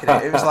took a look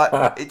at it. It was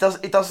like,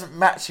 it doesn't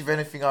match with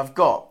anything I've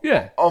got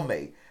on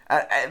me.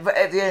 But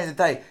at the end of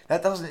the day,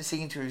 that doesn't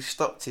seem to have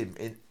stopped him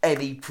in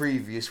any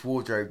previous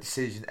wardrobe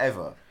decision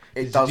ever.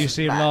 Did you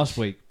see him last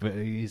week? But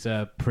his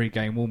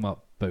pre-game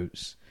warm-up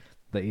boots,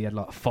 that he had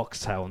like a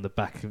foxtail on the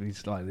back of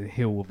his, like the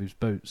heel of his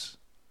boots.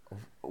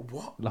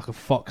 What? Like a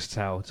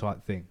foxtail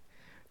type thing.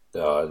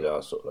 Yeah, I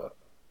saw that.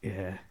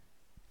 Yeah.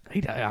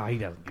 He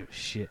doesn't give a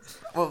shit.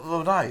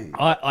 Well, no.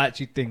 I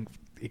actually think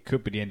it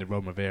could be the end of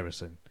Ron Rivera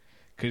soon.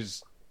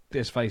 Because,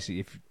 let's face it,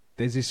 if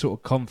there's this sort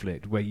of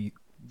conflict where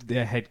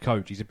their head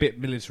coach, he's a bit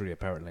military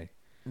apparently.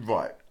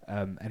 Right.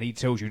 And he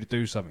tells you to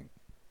do something,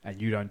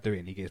 and you don't do it,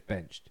 and he gets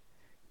benched.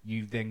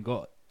 You've then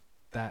got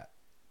that.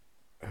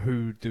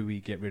 Who do we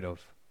get rid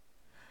of?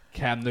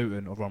 Cam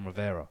Newton or Ron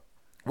Rivera?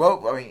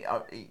 Well, I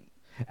mean,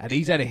 and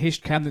he's had a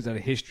history. Cam Newton's had a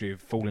history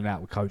of falling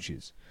out with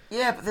coaches.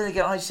 Yeah, but then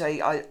again,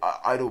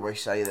 I'd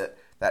always say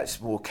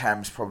that's more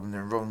Cam's problem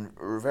than Ron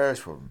Rivera's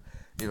problem.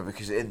 You know,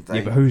 because at the end of the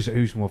day, but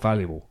who's more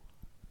valuable?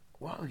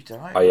 Well, we don't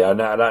know. Oh yeah,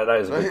 that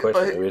is a good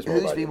question.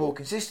 Who's been more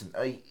consistent?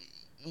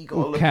 You got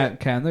to look at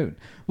Cam Newton.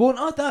 Well,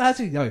 no,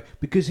 actually no,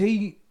 because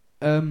he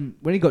when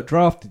he got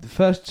drafted, the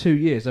first 2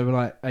 years they were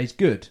like, hey, he's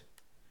good,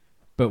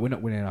 but we're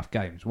not winning enough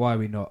games. Why are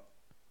we not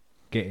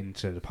getting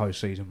to the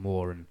postseason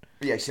more? And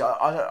yeah, see,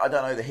 I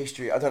don't know the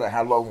history. I don't know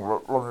how long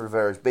Ron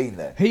Rivera's been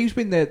there. He's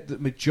been there the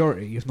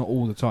majority, if not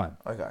all the time,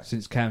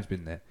 since Cam's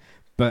been there.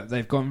 But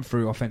they've gone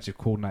through offensive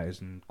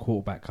coordinators and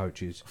quarterback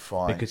coaches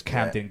because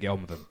Cam didn't get on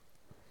with them.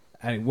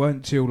 And it weren't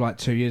until like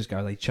 2 years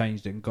ago they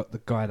changed it and got the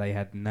guy they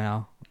had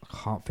now. I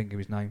can't think of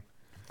his name.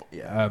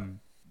 Yeah.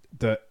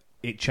 That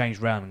it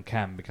changed round and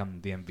Cam become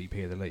the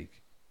MVP of the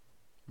league.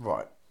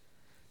 Right.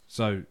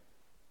 So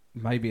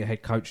maybe a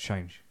head coach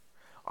change.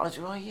 I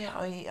don't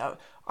know.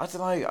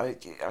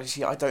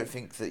 I don't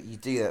think that you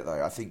do that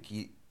though. I think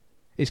you.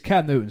 It's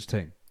Cam Newton's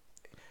team.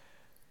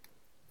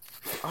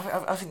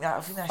 I think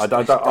that's.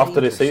 After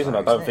this season,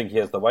 I don't think he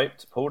has the weight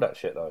to pull that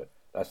shit though.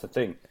 That's the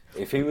thing.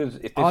 If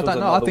this was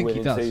another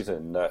winning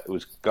season that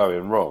was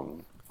going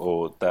wrong,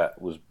 or that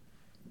was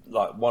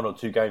like 1 or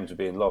 2 games were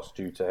being lost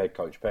due to head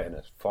coach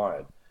pettiness,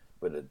 fine.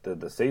 But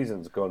the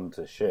season's gone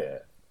to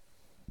shit,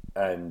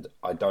 and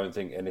I don't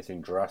think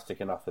anything drastic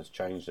enough has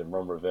changed in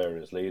Ron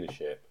Rivera's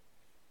leadership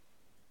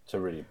to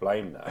really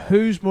blame that.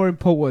 Who's more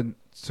important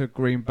to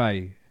Green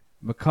Bay,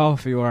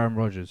 McCarthy or Aaron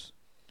Rodgers?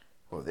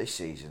 Well, this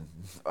season,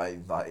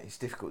 it's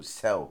difficult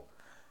to tell.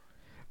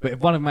 But if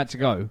one of them had to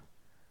go,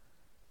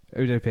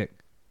 who do they pick?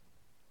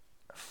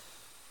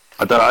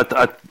 I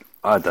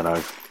don't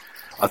know.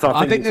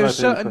 I think there's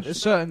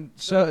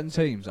certain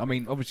teams. I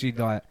mean, obviously,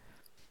 like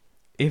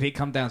if it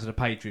come down to the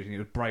Patriots and it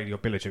was Brady or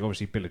Belichick,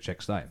 obviously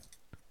Belichick's staying.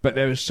 But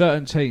there are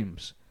certain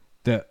teams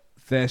that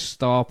their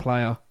star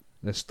player,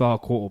 their star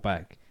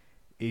quarterback,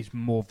 is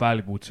more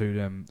valuable to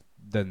them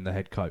than the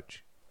head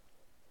coach.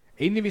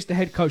 Even if it's the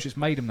head coach that's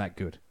made them that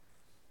good,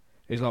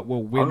 it's like,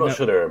 well, I'm not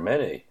sure there are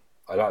many.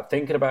 I like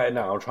thinking about it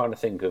now. I'm trying to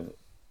think of.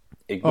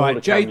 All right,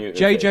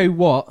 JJ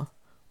Watt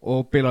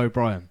or Bill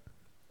O'Brien.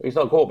 He's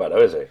not a quarterback,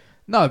 though, is he?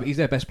 No, but he's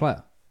their best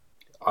player.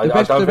 I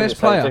don't think it's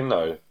the same thing,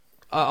 though.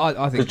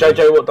 I think because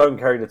JJ Watt don't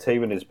carry the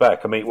team in his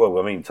back. Sometimes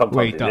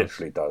he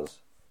literally does.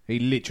 He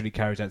literally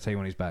carries that team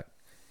on his back.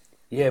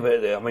 Yeah,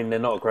 but they're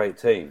not a great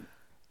team.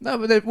 No,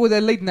 but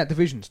they're leading that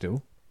division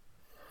still,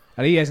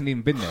 and he hasn't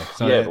even been there.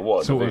 So yeah, but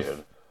what a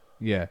division?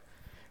 Yeah,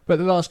 but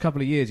the last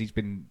couple of years he's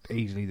been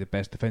easily the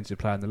best defensive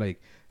player in the league.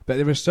 But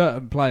there are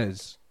certain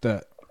players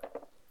that,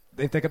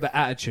 if they got the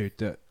attitude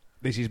that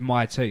this is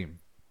my team,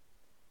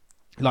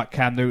 like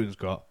Cam Newton's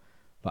got,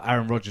 Like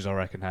Aaron Rodgers, I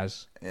reckon,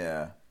 has.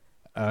 Yeah.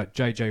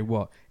 JJ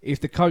Watt.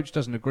 If the coach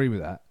doesn't agree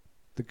with that,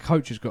 the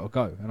coach has got to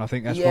go. And I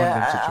think that's yeah, one of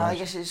them and situations. I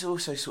guess it's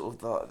also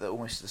sort of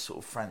almost the sort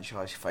of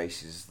franchise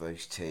faces of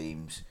those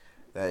teams.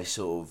 They're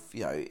sort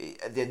of,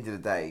 at the end of the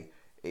day,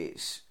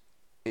 it's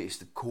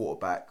the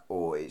quarterback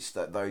or it's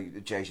the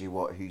JJ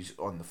Watt who's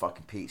on the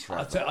fucking pizza.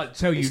 I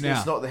tell you now,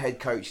 it's not the head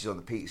coach who's on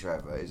the pizza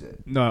advert, is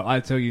it? No, I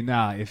tell you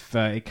now, if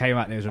it came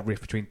out and there was a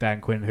rift between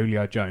Dan Quinn and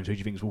Julio Jones, who do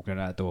you think is walking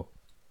out the door?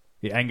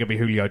 It ain't gonna be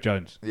Julio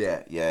Jones.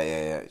 Yeah.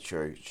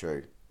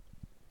 True.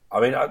 I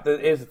mean,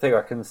 here's the thing.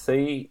 I can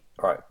see,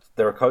 right,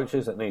 there are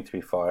coaches that need to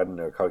be fired and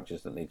there are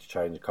coaches that need to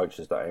change,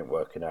 coaches that ain't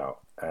working out.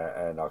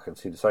 And I can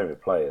see the same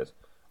with players.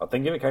 I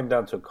think if it came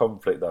down to a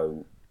conflict,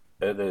 though,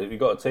 you've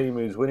got a team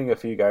who's winning a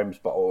few games,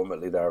 but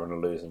ultimately they're having a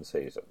losing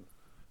season.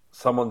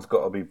 Someone's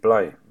got to be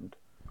blamed,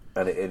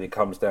 and it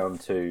comes down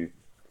to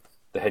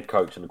the head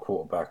coach and the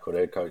quarterback, or the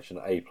head coach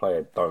and a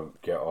player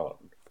don't get on.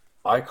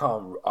 I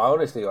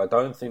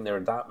don't think there are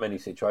that many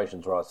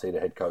situations where I see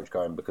the head coach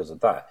going because of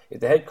that. If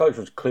the head coach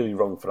was clearly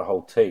wrong for the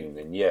whole team,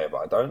 then yeah,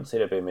 but I don't see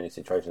there being many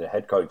situations the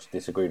head coach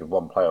disagreed with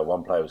one player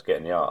was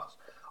getting the arse.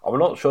 I'm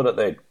not sure that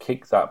they'd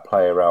kick that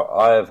player out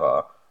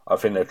either. I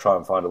think they'd try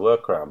and find a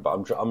workaround,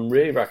 but I'm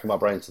really racking my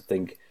brains to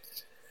think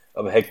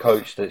of a head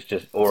coach that's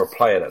just, or a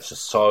player that's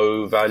just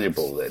so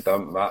valuable that it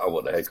don't matter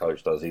what the head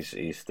coach does,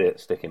 he's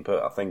sticking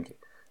put. I think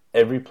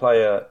every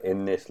player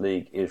in this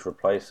league is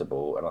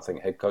replaceable, and I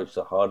think head coaches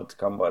are harder to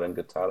come by than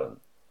good talent.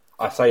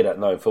 I say that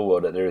knowing full well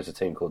that there is a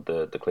team called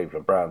the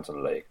Cleveland Browns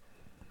in the league.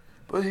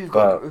 But who've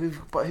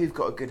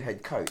got a good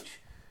head coach?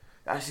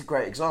 That's a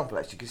great example,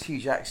 actually, because Hugh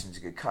Jackson's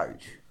a good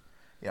coach.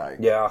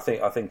 Yeah,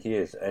 I think he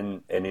is,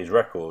 and his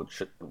record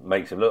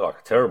makes him look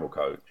like a terrible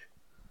coach.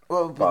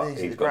 Well, but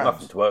he's got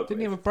nothing to work with. Didn't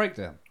he have a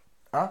breakdown?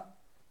 Huh?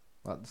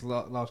 Like the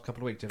last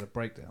couple of weeks, he had a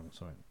breakdown or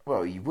something.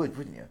 Well, you would,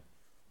 wouldn't you?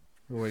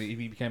 Or if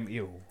he became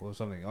ill or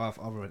something. I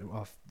thought I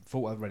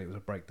read it was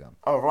a breakdown.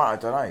 Oh, right, I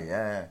don't know,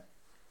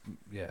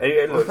 yeah.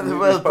 Hey, look,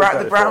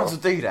 the Browns will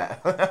do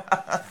that.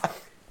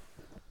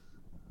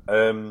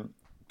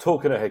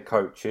 Talking of head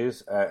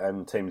coaches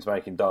and teams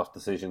making daft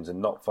decisions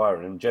and not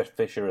firing him, Jeff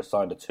Fisher has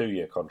signed a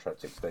 2-year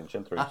contract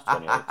extension through to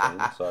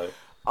 2018. So,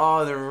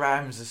 oh, the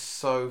Rams are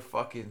so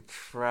fucking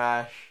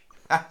trash.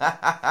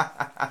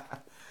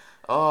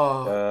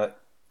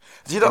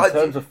 in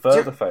terms of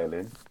further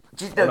failing,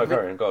 do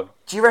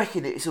you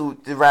reckon it's all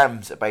the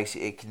Rams are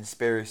basically a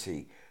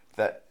conspiracy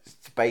that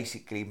to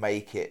basically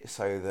make it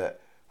so that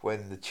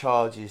when the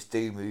Chargers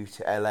do move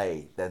to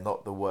LA, they're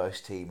not the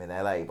worst team in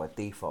LA by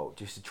default,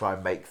 just to try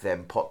and make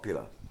them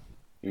popular?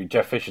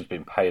 Jeff Fisher's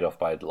been paid off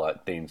by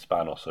like Dean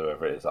Spanos,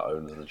 whoever it is that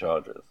owns the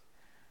Chargers.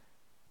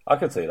 I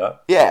could see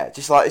that. Yeah,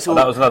 just like it's all.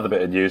 And that was another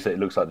bit of news that it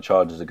looks like the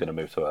Chargers are going to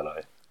move to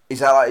LA. Is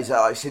that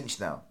like cinched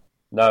now?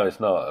 No,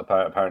 it's not.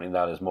 Apparently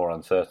now there's more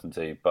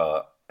uncertainty,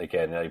 but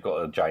again, you've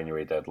got a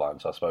January deadline,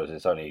 so I suppose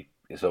it's only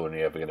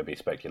ever going to be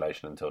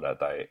speculation until that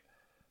date.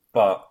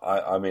 But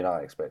I mean, I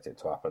expect it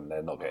to happen.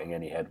 They're not getting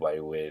any headway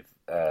with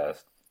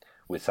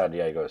San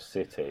Diego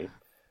City,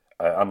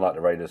 unlike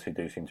the Raiders, who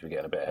do seem to be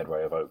getting a bit of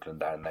headway of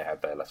Oakland, and they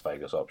have their Las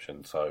Vegas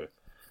option. So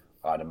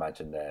I'd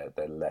imagine they're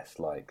less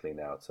likely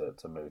now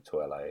to move to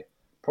LA,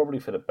 probably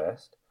for the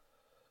best.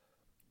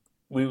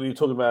 We were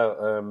talking about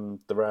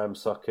the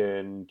Rams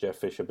sucking, Jeff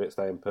Fisher bit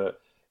staying put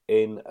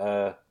in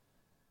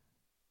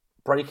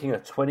breaking a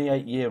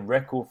 28-year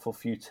record for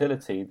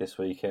futility this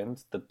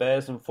weekend. The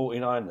Bears and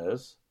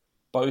 49ers.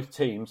 Both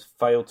teams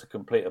failed to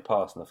complete a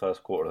pass in the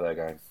first quarter of their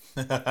game.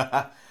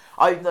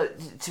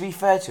 To be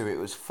fair to it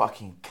was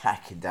fucking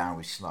cacking down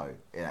with snow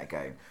in that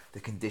game. The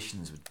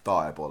conditions were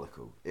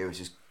diabolical. It was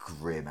just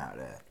grim out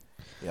there.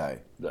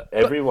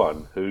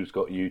 Everyone who's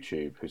got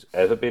YouTube, who's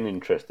ever been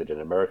interested in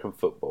American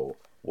football,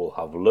 will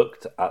have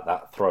looked at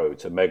that throw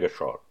to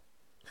Megatron,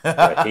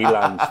 where he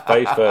lands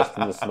face first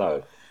in the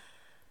snow.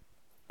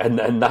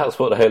 And that's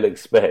what they'll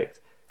expect.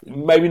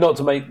 Maybe not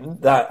to make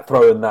that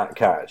throw and that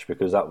catch,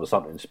 because that was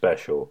something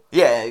special.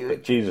 Yeah.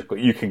 But Jesus,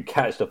 you can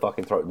catch the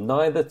fucking throw.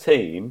 Neither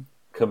team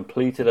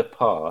completed a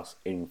pass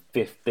in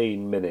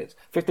 15 minutes.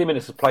 15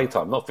 minutes of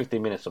playtime, not 15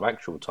 minutes of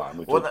actual time.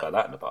 We've talked about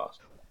that in the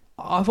past.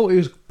 I thought he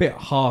was a bit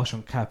harsh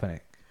on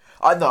Kaepernick.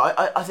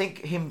 I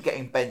think him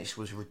getting benched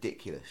was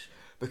ridiculous.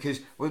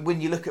 Because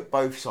when you look at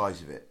both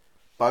sides of it,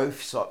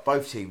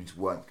 both teams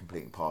weren't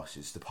completing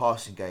passes. The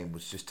passing game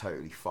was just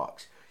totally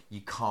fucked. You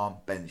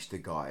can't bench the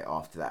guy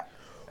after that.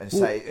 And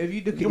say, if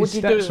you look at what his do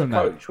you do stats as a on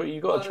coach? Well,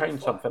 you've got to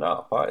change something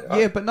up. But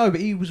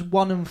he was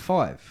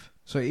 1-5,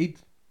 so he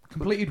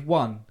completed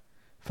one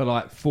for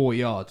like 4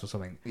 yards or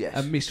something,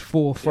 and missed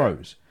 4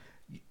 throws.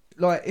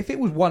 Like if it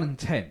was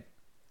 1-10,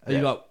 are you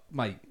like,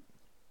 mate,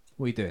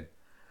 what are you doing?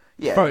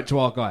 Yeah, throw it to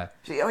our guy.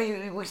 See, I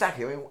mean,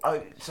 exactly. I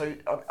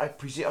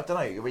presume. I don't know.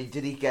 I mean,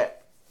 did he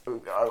get?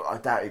 I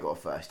doubt he got a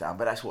first down,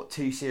 but that's what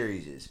 2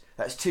 series is.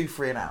 That's 2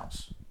 3 and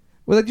outs.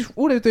 Well,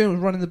 all they were doing was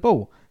running the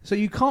ball, so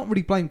you can't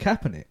really blame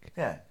Kaepernick.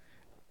 Yeah,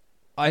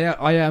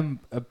 I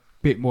am a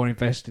bit more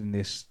invested in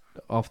this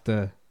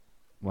after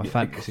My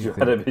fantasy You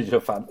thing. had him as your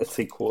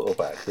fantasy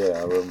quarterback. Yeah,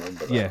 I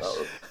remember that. Yes.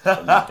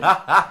 That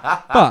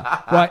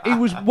But right, he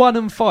was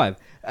 1-5,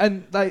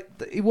 and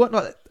it wasn't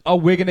like, oh,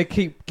 we're going to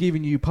keep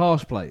giving you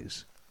pass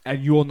plays,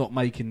 and you're not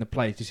making the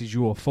plays. This is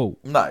your fault.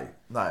 No.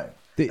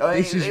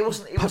 This is it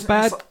wasn't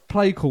bad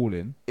play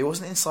calling. It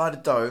wasn't inside a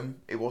dome.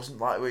 It wasn't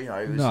like it was,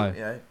 No. You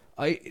know.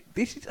 I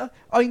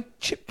mean,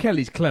 Chip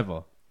Kelly's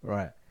clever,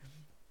 right?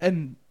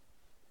 And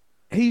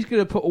he's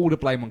going to put all the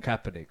blame on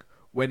Kaepernick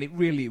when it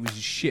was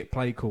his shit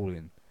play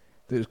calling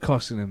that was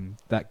costing him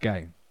that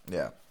game.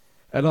 Yeah.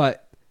 And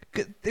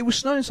it was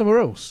snowing somewhere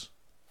else.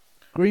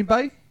 Green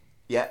Bay?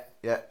 Yeah.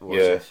 It was,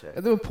 Yeah. yes,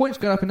 And there were points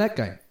going up in that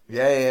game.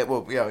 Yeah.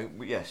 Well,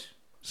 yes.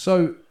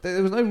 So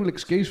there was no real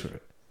excuse for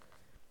it.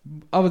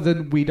 Other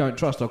than we don't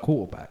trust our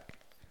quarterback.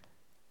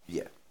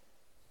 Yeah.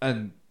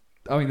 And,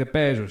 I mean, the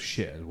Bears were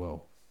shit as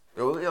well.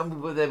 Well,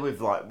 they're with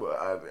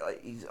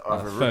he's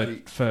either a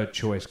rookie. Third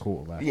choice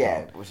quarterback.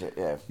 Yeah, was it?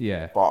 Yeah.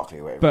 Yeah. Barkley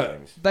or whatever his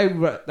name is.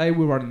 But they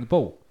were running the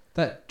ball.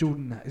 That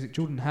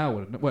Jordan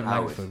Howard? It wasn't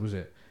Howard. Langford, was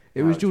it?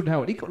 It was Jordan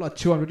Howard. He got like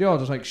 200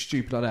 yards or something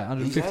stupid like that,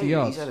 150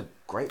 yards. He's had a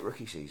great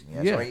rookie season.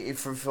 Yes. Yeah. I mean,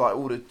 for like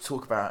all the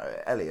talk about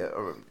Elliott,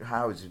 or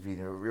Howard's been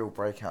a real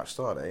breakout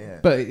starter. Yeah.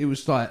 But it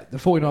was like the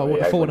 49. he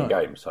The ain't 49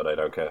 winning games, so they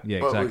don't care.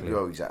 Yeah, Well, exactly.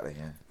 Well, exactly.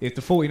 Yeah. It's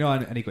the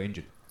 49, and he got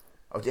injured.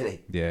 Oh, did he?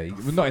 Yeah,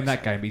 well, not in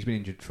that game, but he's been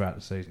injured throughout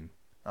the season.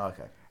 Oh,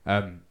 okay.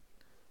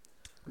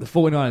 The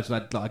 49ers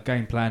had like a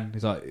game plan.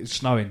 It's like, it's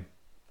snowing.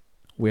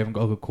 We haven't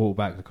got a good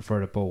quarterback that can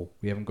throw the ball.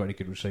 We haven't got any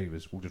good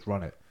receivers. We'll just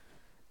run it.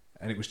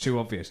 And it was too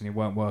obvious, and it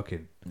weren't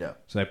working. Yeah.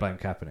 So they blamed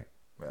Kaepernick.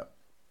 Yeah.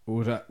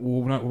 Well,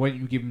 why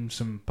don't you give him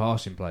some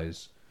passing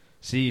plays,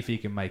 see if he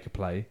can make a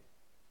play,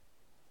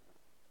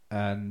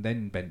 and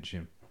then bench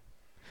him.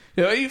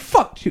 Yeah,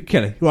 fuck you,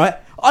 Kelly, right?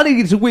 I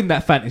needed to win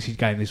that fantasy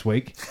game this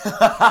week.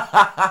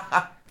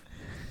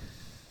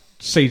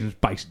 Season's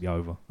basically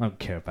over. I don't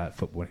care about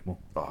football anymore.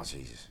 Oh,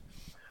 Jesus.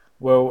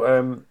 Well,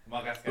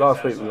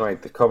 last week we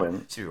made the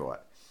comment. It's all right.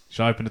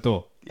 Should I open the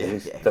door? Yeah.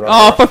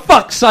 Oh, for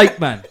fuck's sake,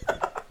 man!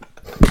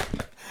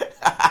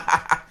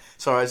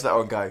 Sorry, let's let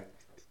one go.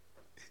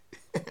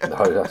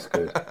 No, that's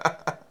good.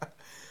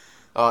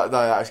 No,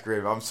 that's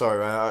grim. I'm sorry,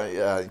 man.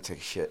 I need to take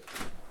a shit.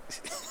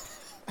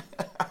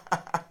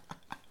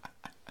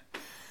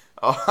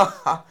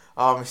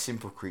 I'm a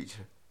simple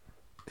creature.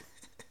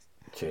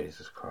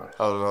 Jesus Christ.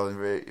 Hold on,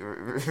 Rick.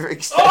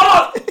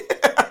 Oh!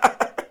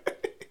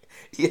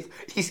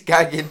 He's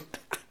gagging.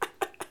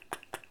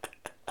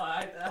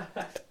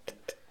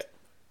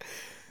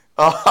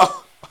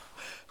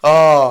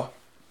 Oh.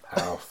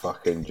 How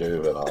fucking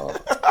juvenile.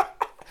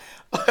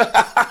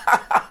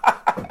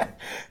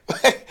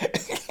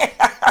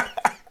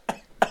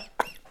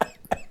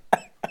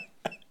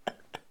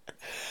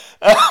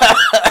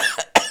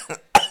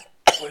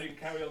 Well, you can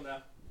carry on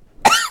now.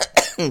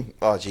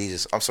 Oh,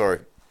 Jesus. I'm sorry.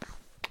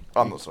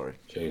 I'm not sorry.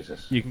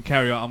 Jesus. You can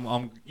carry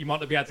on. You might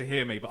not be able to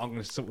hear me, but I'm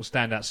going to sort of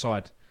stand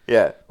outside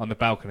Yeah. on the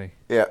balcony.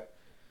 Yeah.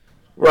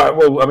 Right,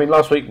 well, I mean,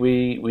 last week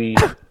we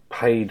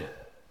paid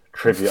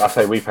tribute. I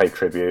say we paid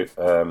tribute.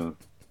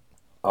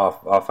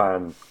 Our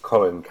fan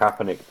Colin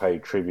Kaepernick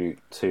paid tribute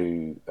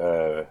to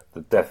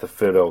the death of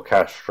Fidel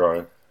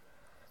Castro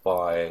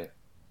by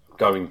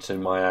going to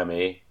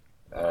Miami,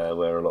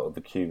 where a lot of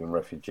the Cuban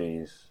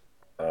refugees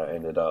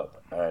ended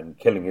up, and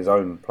killing his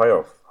own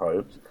playoff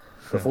hopes.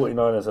 The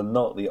 49ers are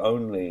not the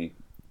only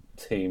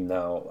team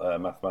now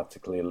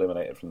mathematically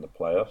eliminated from the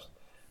playoffs.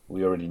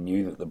 We already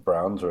knew that the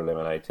Browns were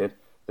eliminated.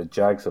 The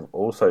Jags have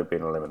also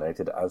been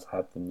eliminated, as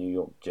have the New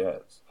York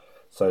Jets.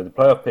 So the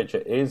playoff picture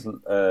is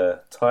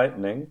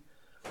tightening.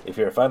 If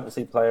you're a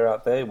fantasy player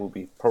out there, we'll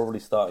be probably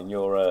starting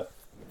your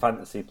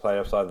fantasy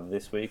playoffs either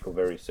this week or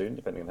very soon,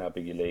 depending on how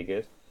big your league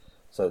is.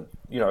 So,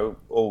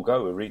 all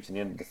go. We're reaching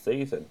the end of the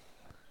season.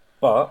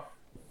 But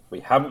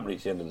we haven't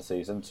reached the end of the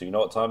season, so you know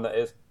what time that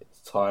is? It's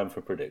time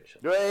for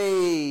predictions.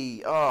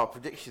 Hey! Oh,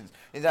 predictions.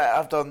 In that,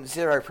 I've done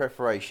zero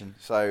preparation,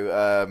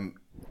 so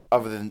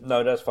other than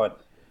No, that's fine.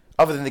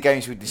 other than the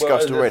games we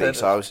discussed already.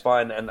 So I was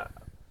fine. And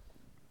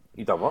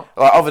you done what?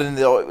 other than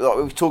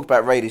we talked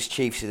about Raiders,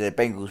 Chiefs, and the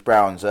Bengals,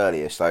 Browns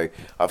earlier. So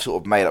I've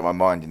sort of made up my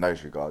mind in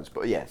those regards.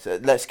 But yeah, so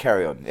let's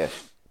carry on.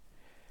 Yes.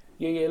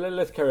 Yeah.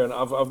 Let's carry on.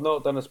 I've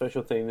not done a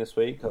special thing this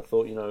week. I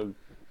thought,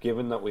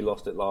 given that we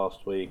lost it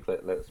last week,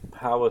 let's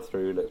power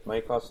through. Let's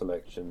make our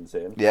selections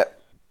in. Yep.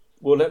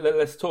 Well,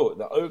 let's talk.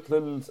 The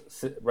Oakland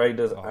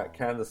Raiders at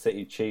Kansas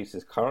City Chiefs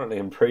is currently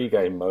in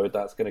pre-game mode.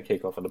 That's going to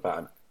kick off in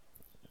about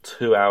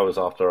 2 hours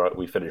after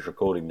we finish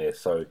recording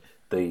this. So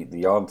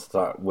the answer to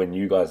that, when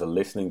you guys are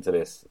listening to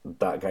this,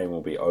 that game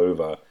will be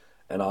over,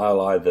 and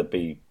I'll either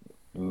be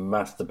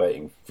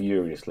masturbating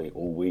furiously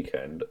all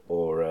weekend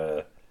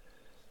or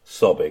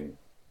sobbing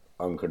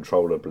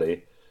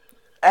uncontrollably.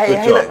 Hey,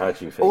 John, look, how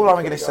do you feel? all I'm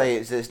going to say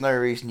is there's no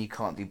reason you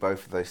can't do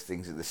both of those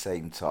things at the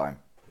same time.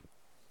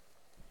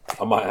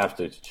 I might have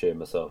to cheer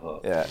myself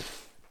up. Yeah.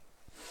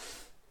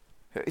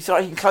 It's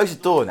like you can close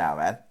the door now,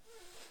 man.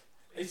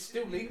 It's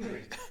still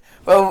lingering.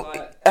 Well,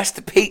 that's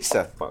the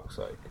pizza. Fuck's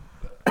sake.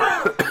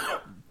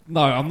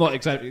 No, I'm not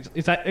exactly.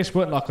 This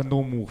wasn't like a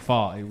normal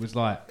fart. It was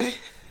like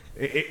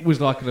It was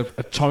like an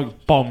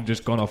atomic bomb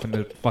just gone off in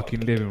the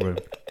fucking living room.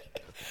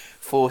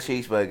 4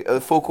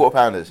 cheeseburgers, 4 quarter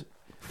pounders.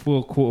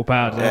 4 quarter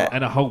pounds Yeah.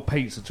 and a whole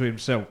pizza to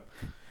himself.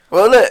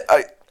 Well, look,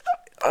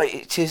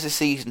 it is the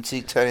season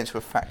to turn into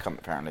a fat cunt,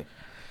 apparently.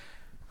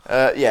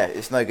 Yeah,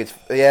 it's no good.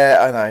 Yeah,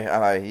 I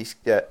know.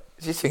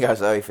 Just think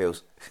how he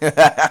feels.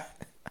 Right,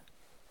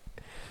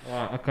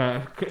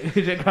 okay.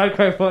 Is it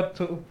Coco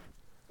Bottle?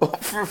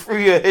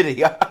 Through your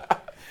hoodie.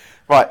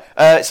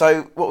 Right,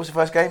 so what was the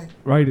first game?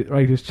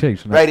 Raiders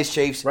Chiefs. Raiders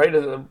Chiefs.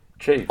 Raiders are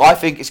Chiefs. I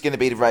think it's going to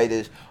be the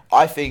Raiders.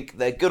 I think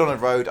they're good on the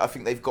road. I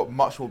think they've got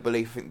much more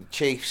belief. I think the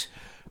Chiefs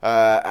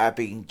have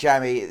been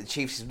jammy. The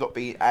Chiefs have not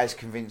been as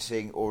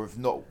convincing or have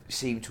not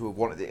seemed to have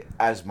wanted it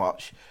as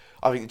much.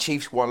 I think the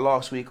Chiefs won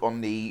last week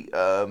on the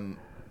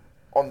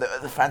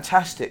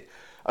fantastic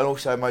and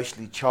also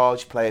emotionally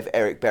charged play of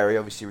Eric Berry,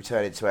 obviously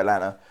returning to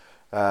Atlanta,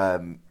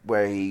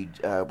 where he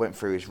went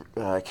through his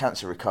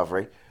cancer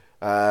recovery.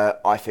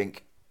 I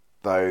think,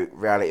 though,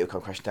 reality will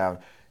come crashing down.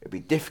 It'll be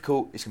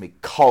difficult. It's going to be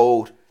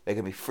cold. They're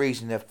going to be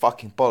freezing their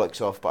fucking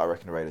bollocks off, but I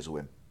reckon the Raiders will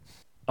win.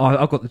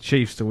 I've got the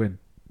Chiefs to win.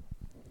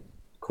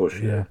 Of course,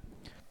 Yeah.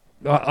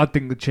 I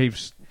think the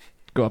Chiefs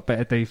got a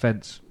better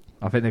defence.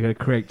 I think they're going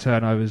to create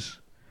turnovers.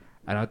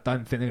 And I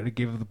don't think they're going to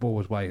give the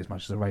ball away as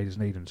much as the Raiders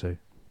need them to.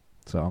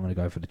 So I'm going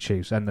to go for the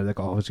Chiefs. And they've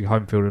got obviously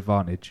home field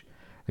advantage.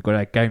 They've got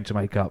a game to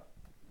make up.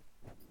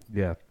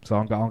 Yeah, so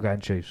I'm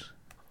going Chiefs.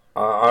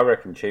 I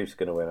reckon Chiefs are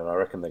going to win, and I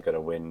reckon they're going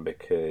to win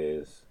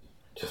because,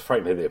 just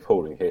frankly, the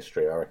appalling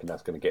history. I reckon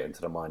that's going to get into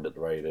the mind of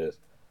the Raiders.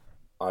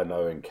 I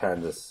know in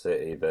Kansas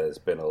City there's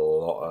been a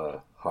lot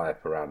of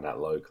hype around that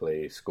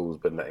locally. School's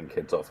been letting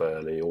kids off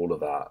early, all of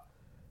that.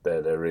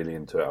 They're really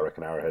into it. I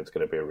reckon Arrowhead's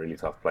going to be a really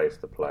tough place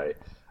to play.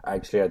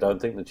 Actually, I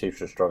don't think the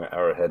Chiefs are as strong at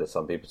Arrowhead as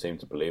some people seem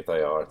to believe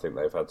they are. I think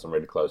they've had some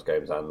really close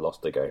games and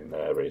lost a game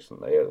there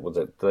recently.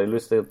 Did they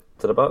lose to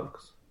the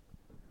Bucks?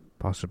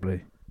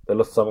 Possibly. They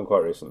lost someone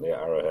quite recently at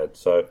Arrowhead,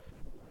 so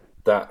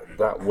that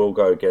will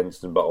go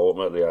against them. But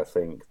ultimately, I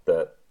think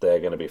that they're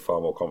going to be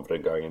far more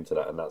confident going into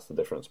that, and that's the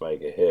difference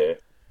maker here.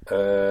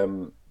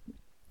 The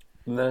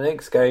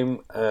next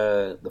game,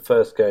 the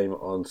first game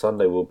on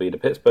Sunday, will be the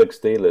Pittsburgh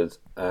Steelers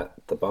at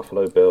the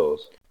Buffalo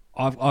Bills.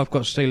 I've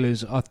got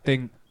Steelers. I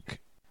think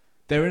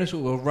they're in a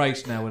sort of a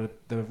race now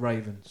with the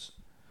Ravens.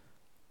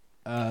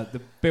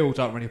 The Bills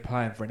aren't really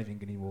playing for anything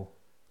anymore.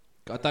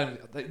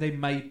 They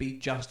may be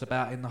just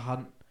about in the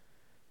hunt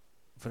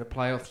for the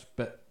playoffs,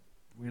 but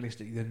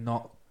realistically they're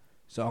not.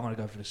 So I'm going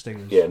to go for the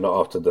Steelers. Yeah, not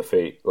after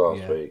defeat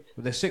last week.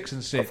 But they're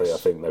 6-6. I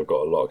think they've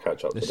got a lot of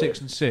catch up. They're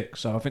 6-6,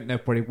 so I think they're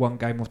probably one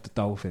game off the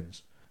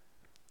Dolphins.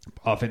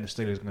 I think the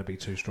Steelers are going to be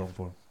too strong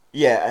for them.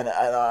 Yeah, and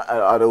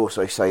I'd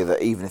also say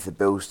that even if the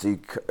Bills do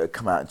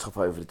come out and top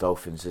over the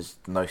Dolphins, there's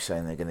no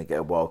saying they're going to get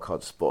a wild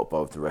card spot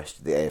above the rest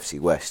of the AFC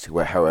West,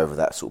 where however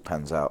that sort of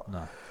pans out.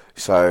 No.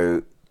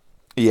 So,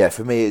 yeah,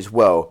 for me as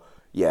well,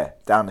 yeah,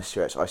 down the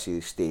stretch, I see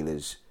the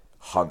Steelers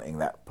hunting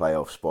that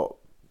playoff spot,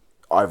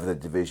 either the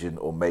division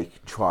or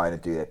trying to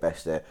do their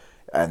best there.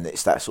 And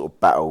it's that sort of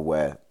battle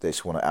where they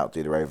just want to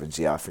outdo the Ravens.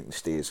 Yeah, I think the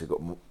Steelers have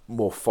got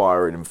more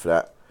fire in them for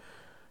that.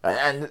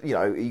 And you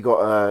know, you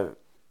got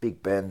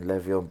Big Ben,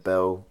 Le'Veon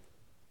Bell,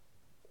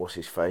 what's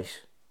his face,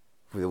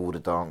 with all the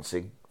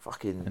dancing,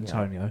 fucking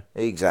Antonio. You know,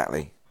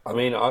 exactly. I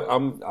mean,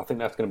 I think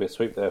that's going to be a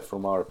sweep there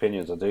from our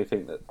opinions. I do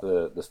think that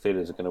the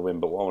Steelers are going to win,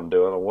 but what I want to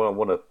do, I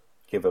want to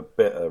give a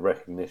bit of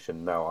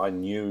recognition now. I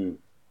knew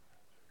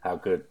how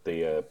good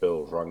the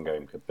Bills' run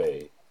game could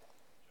be,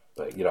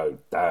 but you know,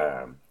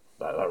 damn,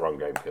 that run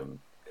game can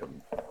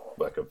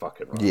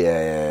fucking run.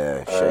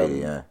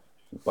 Yeah.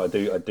 But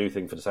I do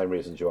think for the same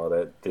reasons you are,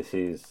 that this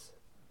is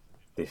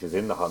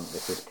in the hunt.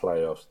 This is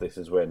playoffs. This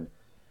is when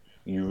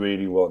you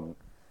really want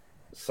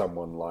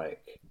someone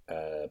like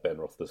Ben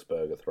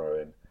Roethlisberger throw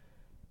in.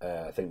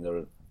 I think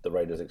the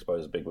Raiders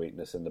expose a big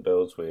weakness in the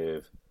Bills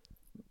with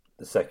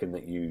the second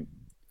that you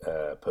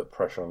put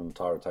pressure on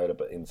Tyrod Taylor,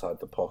 but inside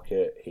the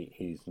pocket,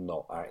 he's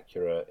not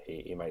accurate.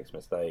 He makes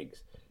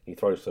mistakes. He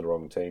throws to the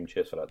wrong team.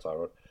 Cheers for that,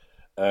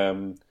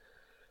 Tyrod.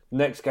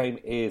 Next game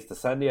is the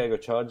San Diego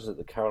Chargers at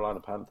the Carolina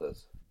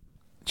Panthers.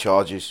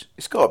 Chargers.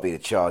 It's got to be the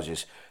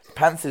Chargers. The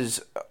Panthers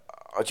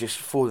are just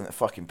falling to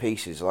fucking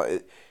pieces.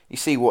 Like, you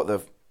see what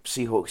the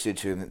Seahawks did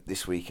to them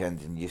this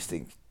weekend, and you just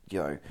think, you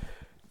know,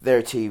 they're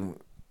a team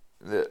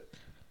that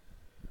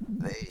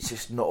it's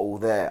just not all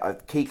there.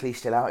 Kuechly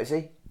still out, is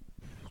he?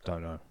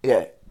 Don't know.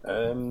 Yeah.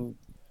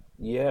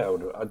 Yeah.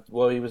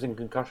 Well, he was in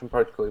concussion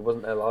protocol. He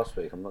wasn't there last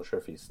week. I'm not sure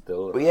if he's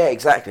still. Well, yeah,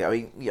 exactly. I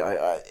mean, you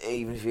know,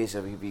 even if he is,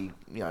 he'd be,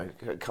 you know,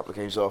 a couple of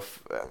games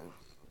off.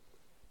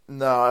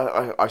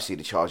 No, I see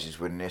the Chargers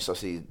winning this. I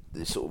see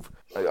the sort of.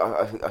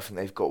 I think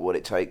they've got what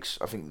it takes.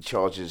 I think the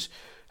Chargers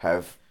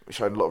have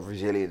shown a lot of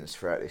resilience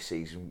throughout this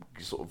season,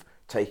 sort of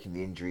taking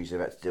the injuries they've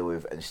had to deal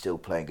with and still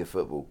playing good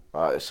football.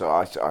 So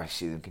I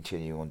see them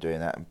continuing on doing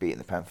that and beating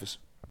the Panthers.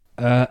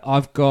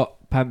 I've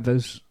got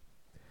Panthers.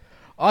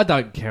 I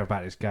don't care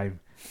about this game.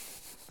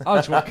 I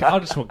just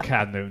want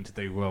Cam Newton to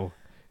do well.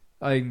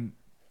 I mean,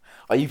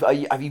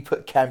 have you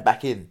put Cam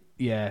back in?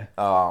 Yeah.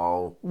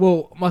 Oh.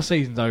 Well, my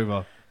season's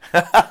over.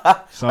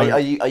 So Are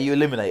you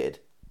eliminated?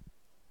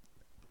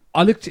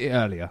 I looked at it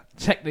earlier.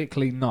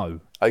 Technically, no,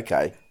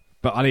 Okay.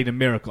 but I need a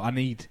miracle. I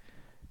need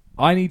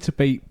to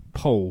beat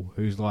Paul,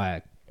 who's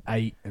like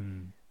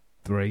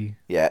 8-3,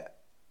 Yeah.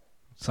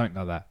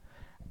 something like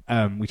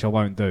that, which I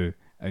won't do.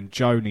 And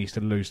Joe needs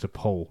to lose to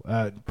Paul.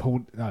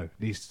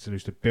 Needs to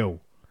lose to Bill,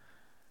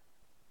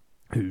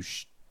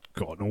 who's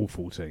got an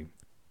awful team.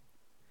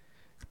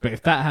 But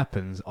if that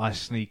happens, I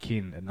sneak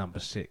in at number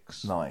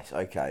 6. Nice.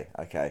 Okay.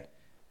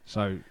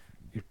 So,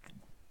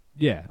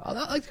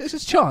 it's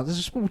a chance. There's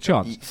a small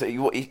chance. So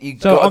you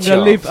So got I'm a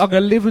gonna live. chance. I'm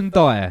gonna live and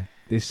die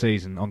this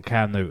season on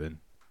Cam Newton.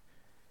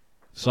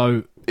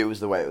 So It was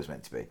the way it was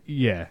meant to be.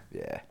 yeah,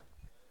 Yeah.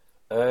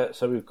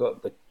 So we've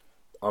got the.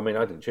 I mean,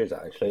 I didn't choose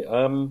that actually.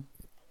 I'm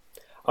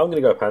going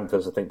to go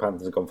Panthers. I think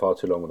Panthers have gone far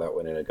too long without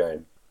winning a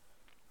game.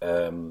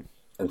 And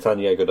San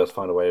Diego does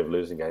find a way of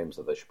losing games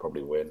that they should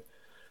probably win.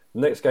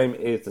 The next game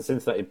is the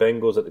Cincinnati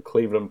Bengals at the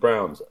Cleveland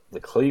Browns. The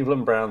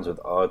Cleveland Browns with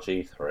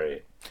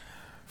RG3.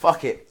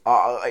 Fuck it.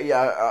 I'll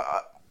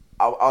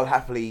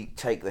happily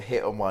take the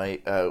hit on my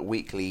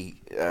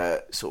weekly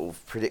sort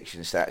of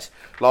prediction stats.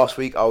 Last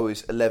week I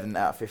was 11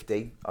 out of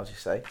 15, I'll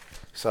just say.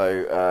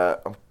 So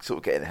I'm sort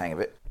of getting the hang of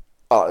it.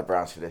 I like the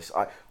Browns for this.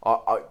 I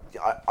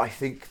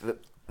think that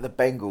the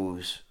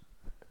Bengals,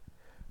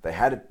 they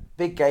had a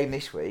big game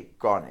this week,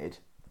 granted,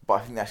 but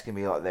I think that's going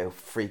to be like their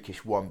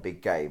freakish one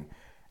big game.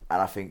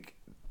 And I think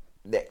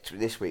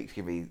this week's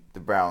going to be the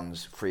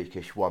Browns'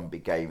 freakish one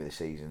big game of the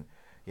season.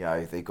 You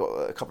know, they've got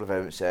a couple of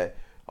elements there.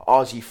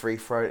 RG3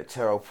 throw to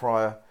Terrell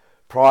Pryor,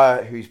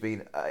 who's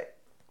been,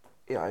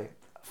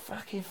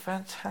 fucking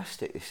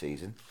fantastic this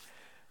season.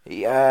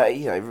 He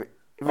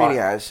really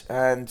has,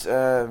 and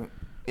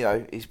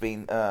he's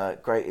been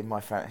great in my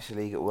fantasy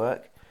league at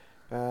work.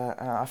 And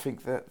I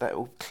think that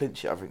will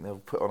clinch it. I think they'll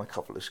put on a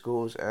couple of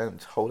scores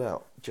and hold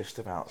out just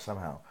about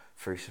somehow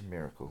through some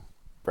miracle.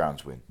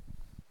 Browns win.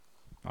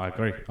 I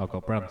agree. I've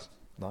got Browns.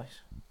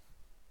 Nice.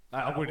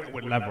 I wouldn't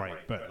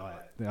elaborate, but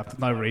for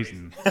no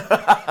reason.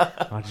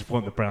 I just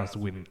want the Browns to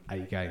win a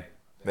game.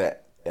 Yeah.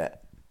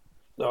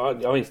 No, I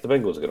mean, it's the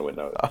Bengals are going to win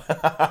now.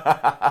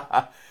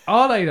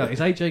 Are they though? Is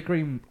AJ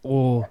Green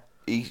or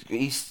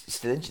He's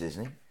still injured,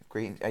 isn't he?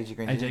 AJ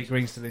Green. AJ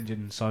Green's still injured,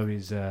 and so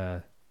is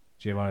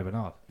Giovanni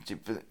Bernard. Is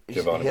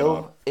Giovanni Hill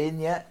Bernard. in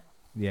yet?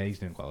 Yeah, he's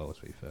doing quite well,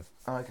 to be fair.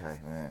 Okay.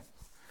 Yeah.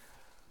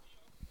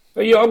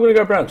 But yeah, I'm going to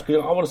go Browns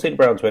because I want to see the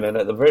Browns win. And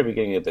at the very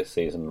beginning of this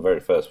season, the very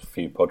first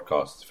few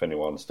podcasts, if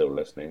anyone's still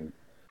listening,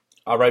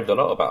 I raved a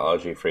lot about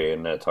RG3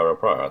 and Tyrell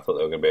Pryor. I thought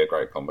they were going to be a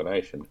great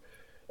combination.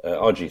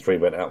 RG3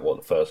 went out,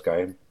 the first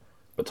game?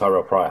 But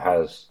Tyrell Pryor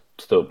has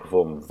still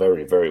performed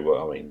very, very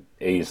well. I mean,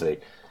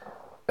 easily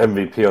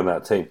MVP on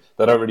that team.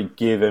 They don't really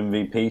give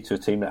MVP to a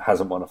team that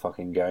hasn't won a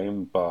fucking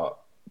game, but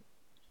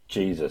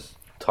Jesus,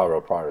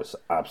 Tyrell Pryor is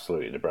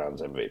absolutely the Browns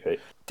MVP.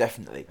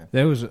 Definitely.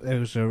 There was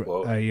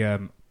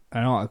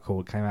an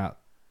article that came out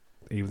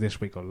either this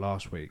week or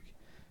last week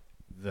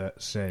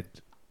that said,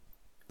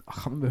 I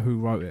can't remember who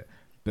wrote it,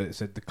 but it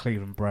said the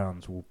Cleveland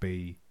Browns will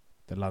be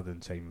the London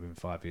team within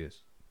 5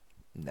 years.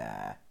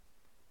 Nah.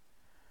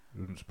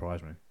 It wouldn't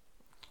surprise me.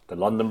 The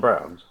London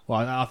Browns? Well,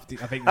 I think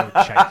they would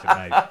change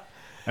the name.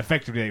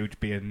 Effectively, it would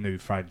be a new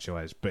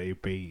franchise, but it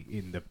would be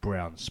in the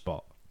Brown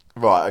spot.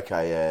 Right.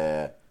 Okay.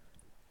 Yeah.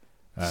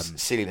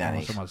 Silly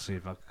nannies. Someone see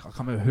if I can't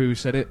remember who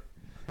said it,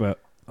 but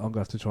I'm going to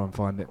have to try and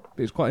find it.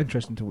 It's quite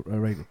interesting to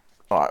read it.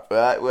 All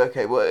right.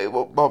 Okay.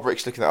 Well, Bob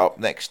Rick's looking that up.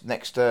 Next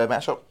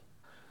matchup.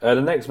 The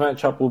next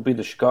matchup will be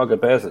the Chicago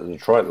Bears at the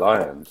Detroit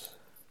Lions.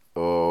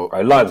 Oh,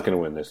 Lions going to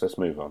win this. Let's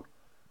move on.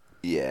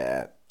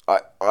 yeah.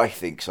 I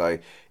think so.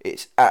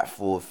 It's at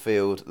Ford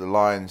Field. The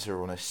Lions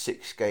are on a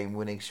 6-game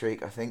winning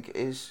streak, I think it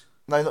is.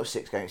 No, not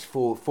 6 games.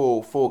 Four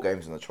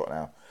games on the trot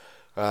now.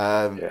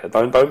 Yeah,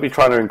 don't be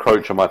trying to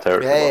encroach on my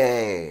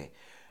territory.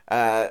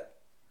 Yeah.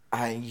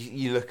 And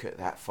you look at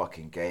that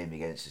fucking game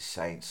against the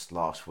Saints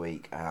last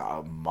week.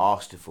 A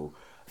masterful,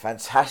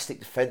 fantastic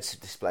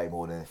defensive display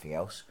more than anything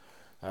else.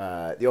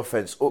 The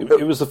offense.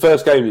 It was the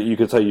first game that you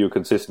could say you were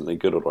consistently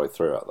good all the way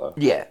throughout, though.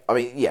 Yeah, I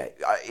mean,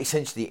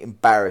 essentially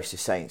embarrassed the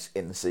Saints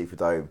in the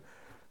Superdome.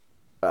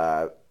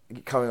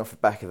 Coming off the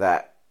back of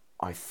that,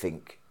 I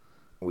think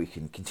we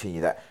can continue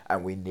that,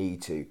 and we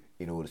need to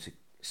in order to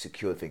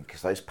secure the thing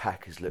because those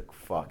Packers look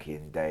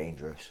fucking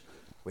dangerous.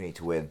 We need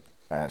to win,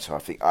 and so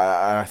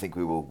I think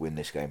we will win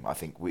this game. I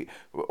think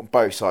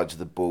both sides of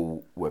the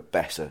ball were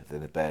better than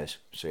the Bears.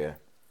 So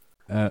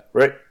yeah,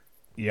 Rick.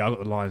 Yeah, I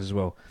got the Lions as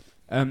well.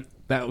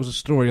 That was a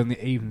story on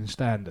the Evening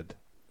Standard.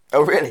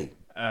 Oh really?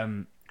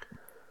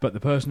 But the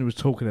person who was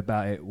talking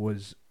about it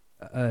was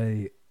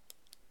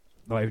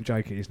not even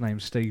joking. His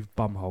name's Steve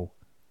Bumhole.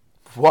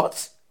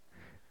 What?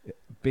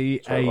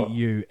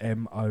 Baumohl.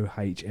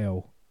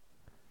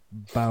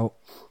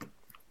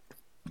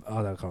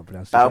 I can't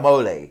pronounce it.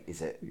 Balmole,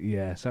 is it?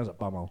 Yeah, sounds like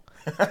bumhole.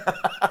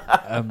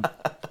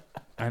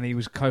 And he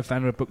was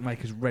co-founder of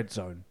bookmakers Red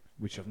Zone,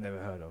 which I've never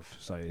heard of.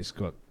 So it's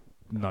got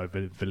no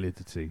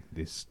validity.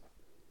 This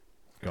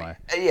guy.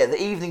 Yeah,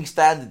 the Evening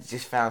Standard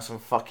just found some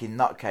fucking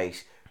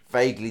nutcase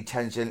vaguely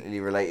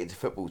tangentially related to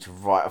football to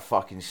write a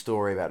fucking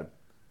story about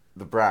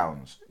the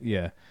Browns.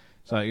 Yeah.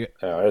 So Yeah,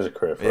 there's a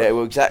career for Yeah, us.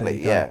 well, exactly.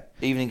 There you Yeah, go.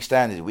 Evening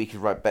Standard. We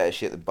could write better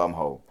shit than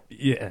Bumhole.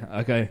 yeah,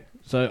 okay.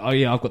 So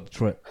I've got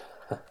Detroit.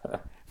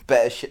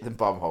 Better shit than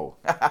Bumhole.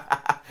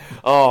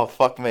 Oh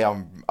fuck me,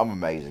 I'm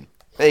amazing.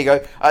 There you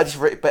go. I just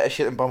wrote better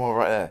shit than Bumhole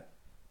right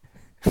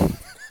there.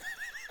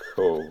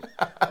 Cool.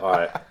 All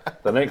right.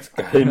 The next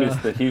game is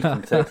the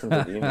Houston Texans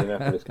at the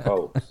Indianapolis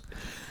Colts.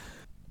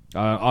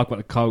 I've got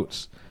the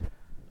Colts.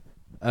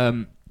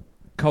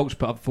 Colts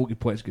put up 40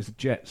 points against the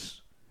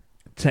Jets.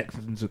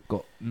 Texans have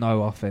got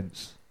no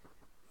offense,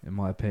 in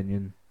my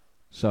opinion.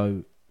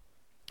 So,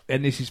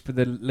 and this is for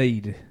the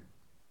lead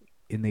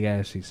in the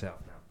AFC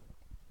South.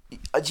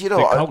 Do you know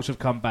The what? Colts have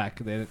come back.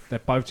 They're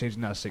both teams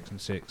now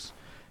 6-6.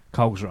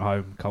 Colts are at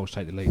home. Colts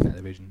take the lead in that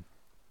division.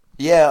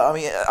 Yeah, I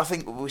mean, I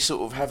think we're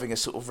sort of having a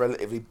sort of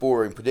relatively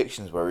boring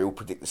predictions where we all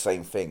predict the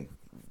same thing.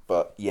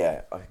 But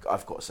yeah,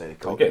 I've got to say the We're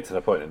Colts. getting to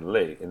the point in the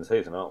league, in the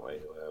season, aren't we?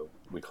 Where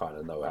we kind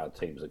of know how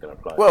teams are going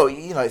to play. Well,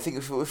 you know, I think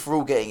if we're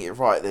all getting it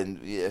right, then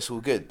yeah, it's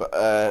all good. But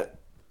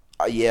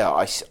yeah,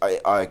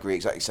 I agree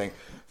exactly the same.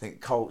 I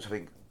think Colts. I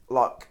think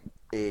Luck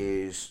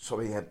is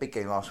sort of he had a big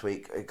game last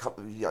week. A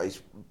couple,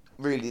 he's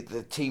really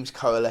the team's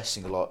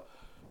coalescing a lot,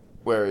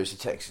 whereas the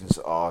Texans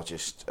are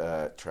just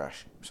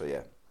trash. So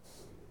yeah,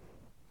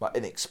 like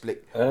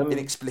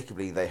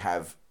inexplicably they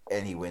have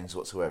any wins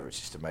whatsoever. It's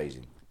just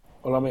amazing.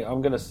 Well, I mean,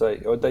 I'm going to say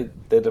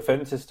their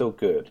defense is still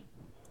good.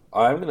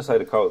 I'm going to say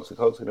the Colts are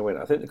going to win.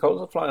 I think the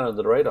Colts are flying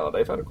under the radar.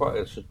 They've had quite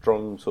a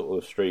strong sort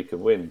of streak of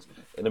wins.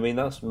 And I mean,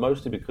 that's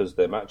mostly because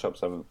their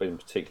matchups haven't been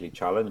particularly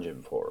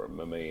challenging for them.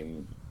 I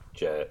mean,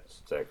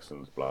 Jets,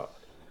 Texans, blah.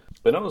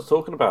 But no one's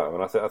talking about them.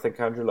 And I think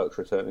Andrew Luck's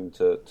returning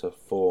to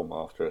form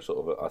after a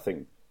sort of, I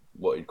think,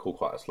 what you'd call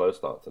quite a slow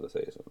start to the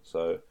season.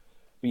 So,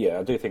 but yeah,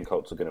 I do think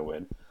Colts are going to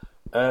win.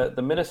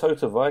 The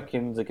Minnesota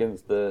Vikings at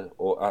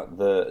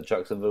the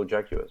Jacksonville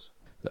Jaguars.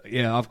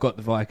 Yeah, I've got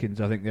the Vikings.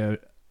 I think they're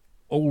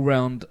all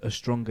round a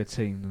stronger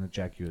team than the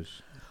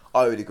Jaguars.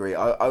 I would agree.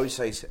 I would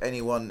say to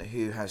anyone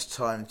who has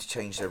time to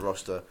change their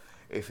roster,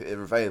 if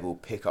they're available,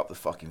 pick up the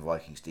fucking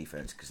Vikings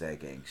defense because they're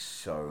getting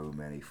so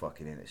many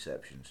fucking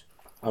interceptions.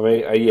 I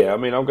mean,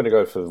 I'm going to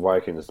go for the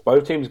Vikings.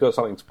 Both teams got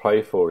something to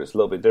play for. It's a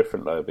little bit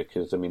different though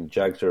because I mean,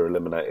 Jags are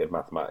eliminated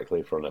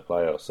mathematically from the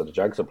playoffs, so the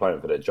Jags are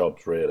playing for their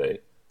jobs really,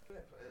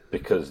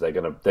 because they're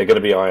going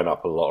to be eyeing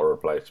up a lot of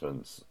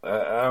replacements.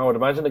 I would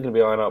imagine they're going to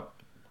be eyeing up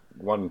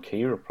one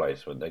key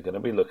replacement. They're going to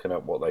be looking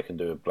at what they can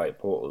do with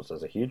Blake Bortles.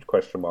 There's a huge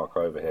question mark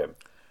over him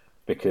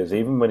because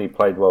even when he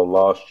played well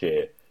last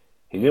year,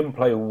 he didn't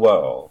play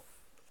well.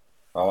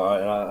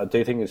 I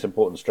do think it's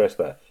important to stress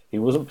that. He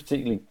wasn't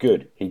particularly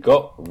good. He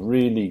got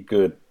really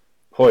good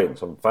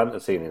points on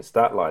fantasy and in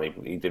stat line.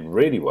 He did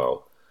really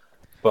well.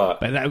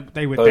 But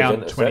they were those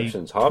down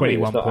interceptions,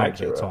 21 not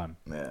points accurate. at the time.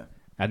 Yeah.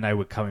 And they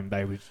were coming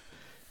It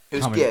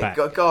was coming back.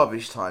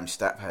 garbage time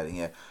stat padding.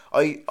 Yeah,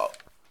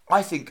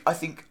 I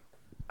think.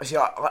 See,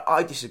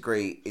 I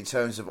disagree in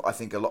terms of. I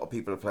think a lot of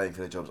people are playing for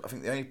their jobs. I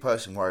think the only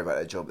person worried about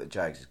their job at the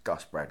Jags is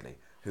Gus Bradley,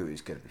 who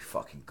is going to be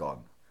fucking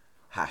gone.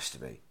 Has to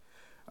be.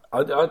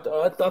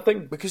 I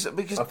think Because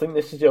I think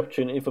this is the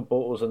opportunity for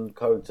Bortles and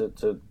co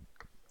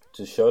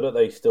to show that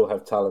they still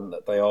have talent,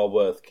 that they are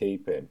worth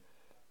keeping.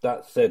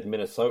 That said,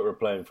 Minnesota are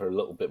playing for a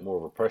little bit more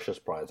of a precious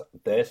prize.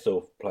 They're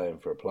still playing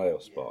for a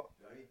playoff spot.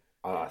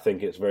 I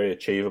think it's very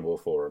achievable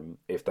for them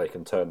if they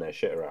can turn their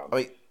shit around. I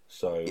mean,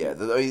 so yeah,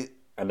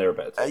 and they're a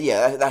better team.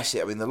 yeah, that's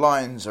it. I mean, the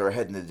Lions are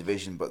ahead in the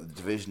division, but the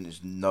division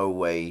is no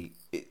way.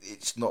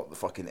 It's not the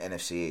fucking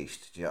NFC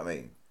East. Do you know what I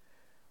mean?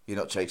 You're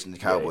not chasing the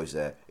Cowboys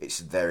there. It's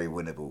very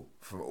winnable.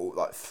 From all,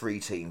 like 3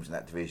 teams in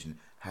that division,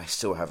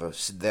 still have a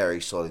very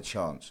solid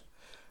chance.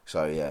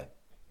 So yeah,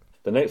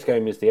 The next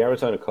game is the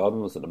Arizona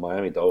Cardinals at the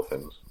Miami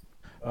Dolphins.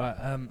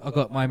 I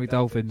got Miami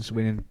Dolphins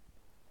winning.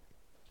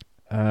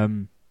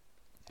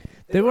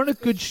 They're on a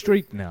good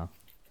streak now.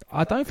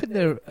 I don't think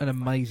they're an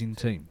amazing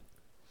team.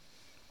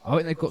 I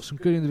think they've got some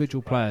good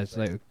individual players.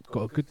 They've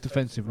got a good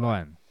defensive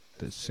line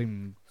that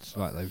seems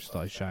like they've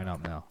started showing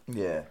up now.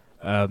 yeah.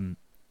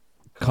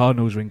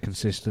 Cardinals are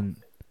inconsistent.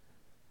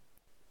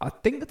 I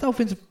think the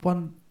Dolphins have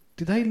won.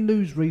 Did they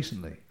lose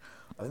recently?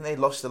 I think they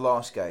lost the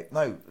last game.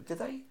 No, did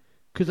they?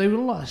 Because they were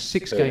on like a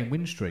 6-game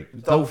win streak. The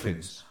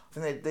Dolphins. I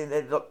think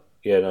they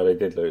Yeah, no, they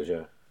did lose,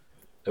 yeah.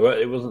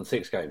 It wasn't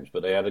 6 games,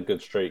 but they had a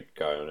good streak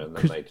going, and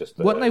then they just...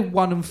 weren't they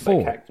 1-4?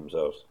 They hacked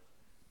themselves.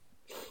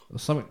 Or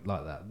something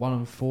like that.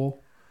 1-4.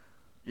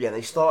 Yeah,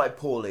 they started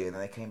poorly and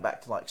then they came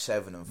back to like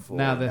 7-4.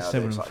 Now they're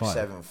 7-5. It's like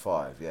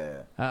 7-5.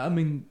 Yeah, I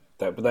mean,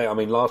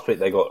 last week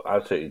they got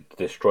absolutely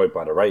destroyed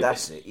by the Ravens.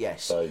 that's it.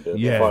 Yes. So the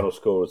Yeah. final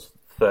score was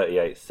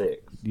 38-6.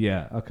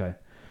 yeah, okay.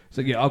 So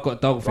yeah, I've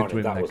got Dolphins Granted,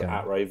 winning that that was game.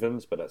 at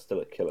Ravens, but that's still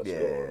a killer Yeah.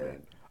 score. I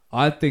mean.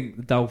 I think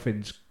the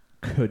Dolphins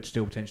could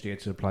still potentially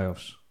get to the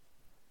playoffs.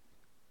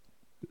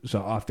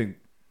 So I think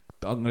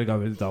I'm going to go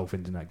with the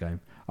Dolphins in that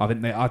game. I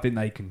think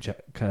they can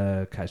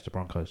catch the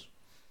Broncos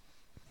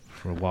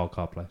for a wild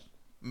card place.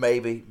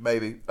 Maybe.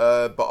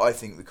 But I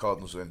think the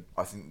Cardinals win.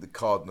 I think the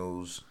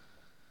Cardinals.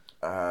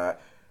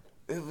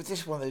 it was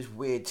just one of those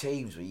weird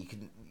teams where you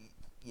can,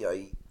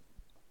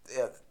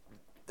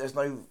 there's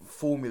no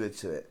formula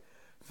to it.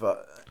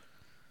 But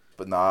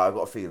no, I've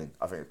got a feeling.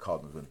 I think the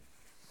Cardinals win.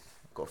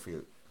 I've got a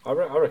feeling. I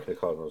reckon the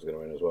Cardinals are going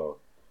to win as well.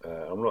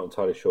 I'm not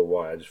entirely sure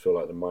why. I just feel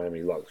like the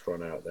Miami luck's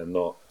run out. They're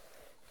not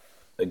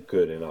a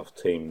good enough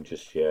team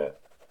just yet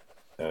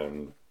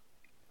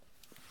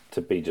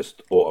to be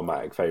just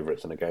automatic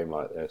favourites in a game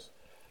like this.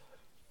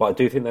 But I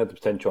do think they have the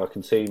potential. I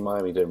can see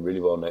Miami doing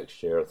really well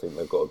next year. I think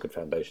they've got a good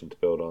foundation to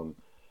build on.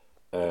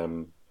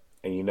 And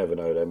you never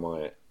know, they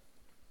might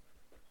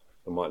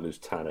lose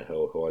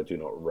Tannehill, who I do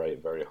not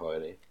rate very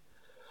highly.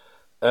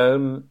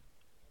 The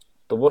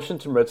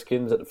Washington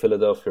Redskins at the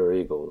Philadelphia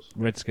Eagles.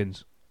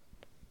 Redskins.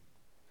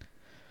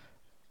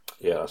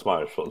 Yeah, that's my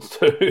response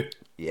too.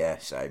 Yeah,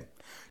 same.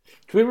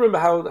 Do we remember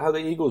how the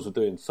Eagles were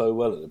doing so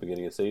well at the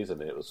beginning of the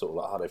season? It was sort of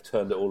like how they've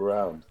turned it all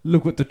around.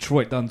 Look what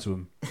Detroit done to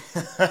them.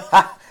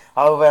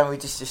 Oh man, we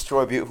just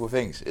destroy beautiful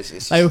things.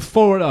 It's They were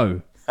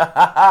 4-0.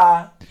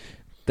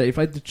 They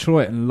played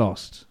Detroit and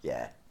lost.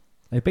 Yeah.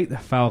 They beat the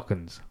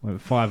Falcons.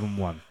 Went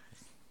 5-1.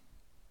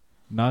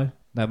 No,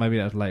 maybe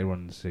that was later on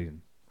in the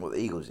season. What the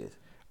Eagles did.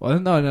 Well,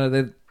 no.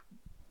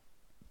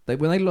 They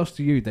when they lost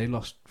to you, they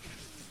lost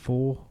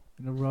 5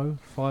 in a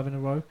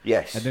row.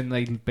 Yes. And then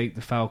they beat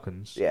the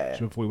Falcons. Yeah.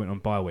 So before we went on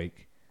bye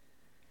week.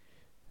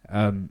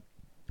 And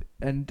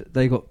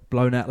they got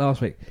blown out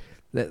last week.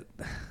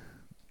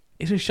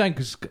 It's a shame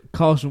because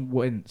Carson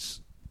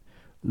Wentz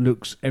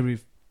looks every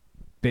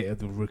bit of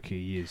the rookie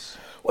he is.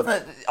 Well,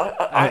 no,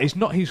 It's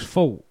not his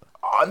fault.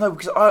 I know,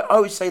 because I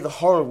would say the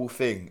horrible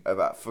thing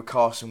for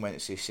Carson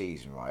Wentz this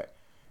season, right,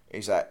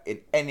 is that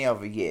in any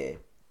other year,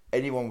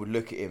 anyone would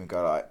look at him and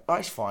go like, "Oh,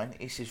 it's fine.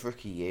 It's his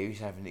rookie year.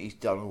 He's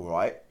done all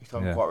right. He's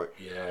done quite."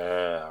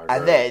 Yeah.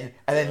 And then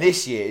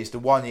this year is the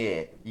one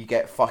year you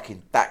get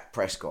fucking Dak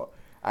Prescott,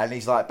 and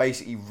he's like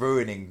basically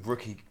ruining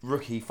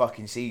rookie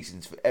fucking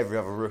seasons for every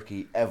other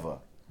rookie ever.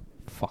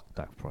 Fuck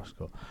Dak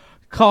Prescott.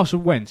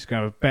 Carson Wentz is going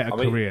to have a better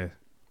career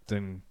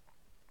than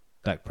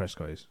Dak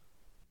Prescott is.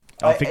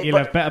 I think he'll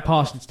have better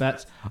passing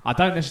stats. I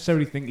don't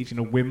necessarily think he's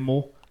going to win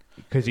more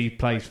because he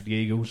plays for the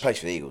Eagles. Plays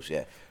for the Eagles,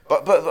 yeah.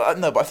 But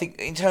I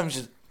think in terms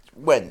of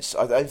Wentz,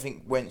 I don't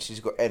think Wentz has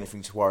got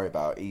anything to worry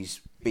about.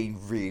 He's been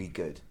really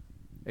good.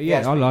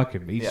 Yeah, I like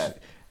him.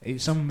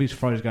 Some of his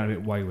throws are going a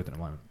bit wayward at the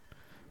moment.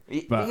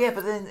 But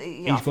then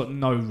he's got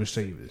no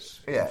receivers.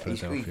 Yeah,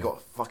 he's got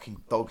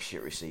fucking dog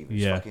shit receivers.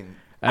 Yeah. Fucking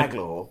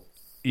Aguilar.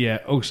 Yeah.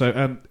 Also,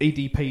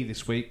 EDP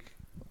this week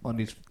on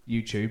his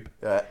YouTube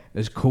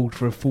has called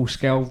for a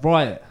full-scale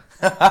riot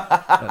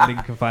at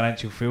Lincoln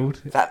Financial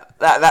Field.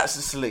 That's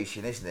the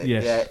solution, isn't it?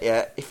 Yes.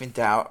 Yeah. If in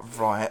doubt,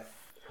 riot.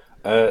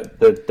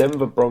 The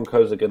Denver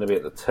Broncos are going to be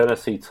at the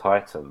Tennessee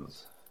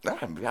Titans. I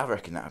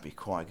reckon that would be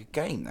quite a good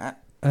game.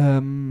 That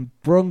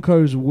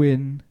Broncos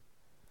win,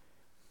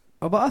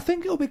 but I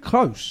think it'll be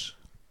close.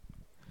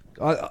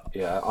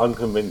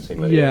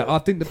 Unconvincingly. Yeah, I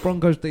think the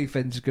Broncos'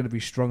 defense is going to be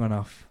strong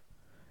enough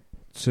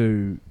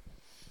to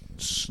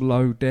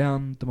slow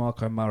down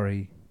DeMarco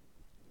Murray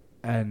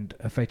and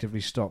effectively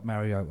stop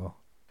Mariota.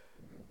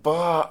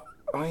 But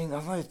I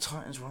know the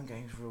Titans' run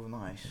game is real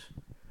nice,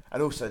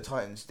 and also the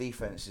Titans'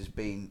 defense has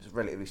been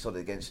relatively solid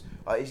against.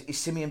 Is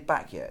Simeon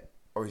back yet,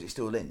 or is it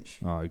still Lynch?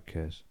 Oh, who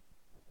cares?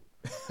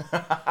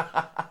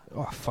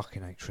 I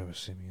fucking hate Trevor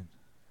Simeon.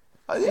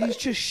 He's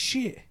just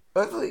shit.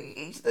 They're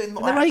they're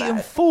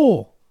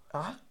 8-4.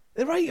 Huh?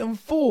 They're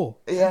 8-4.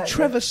 Yeah,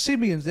 Trevor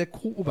Simeon's their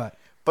quarterback.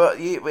 But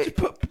just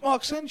put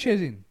Mark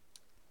Sanchez in.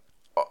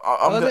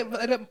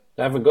 They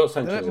haven't got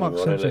Sanchez let anymore.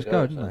 Mark Sanchez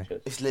go, didn't they?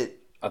 It's lit.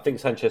 I think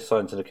Sanchez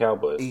signed to the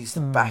Cowboys. He's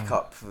the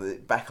backup for the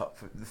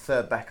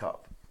third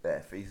backup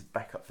there. He's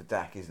backup for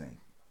Dak, isn't he?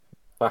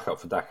 Backup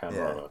for Dak and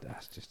Ryan.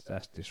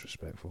 That's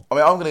disrespectful. I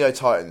mean, I'm going to go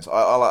Titans.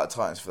 I like the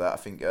Titans for that. I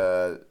think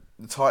the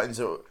Titans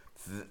are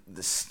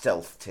the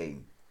stealth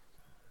team.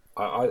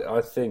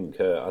 I think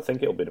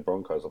it'll be the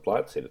Broncos. I'd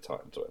like to see the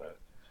Titans win it,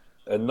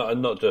 and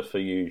not just for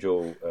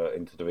usual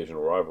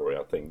interdivisional rivalry.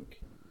 I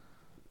think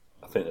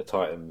the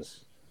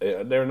Titans.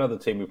 They're another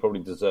team who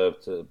probably deserve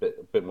a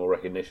bit more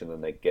recognition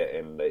than they get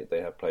in. They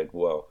have played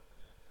well.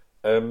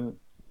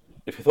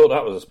 If you thought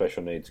that was a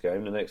special needs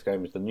game, the next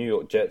game is the New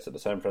York Jets at the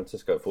San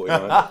Francisco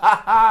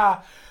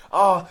 49ers.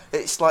 Oh,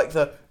 it's like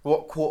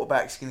what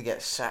quarterback's going to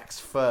get sacked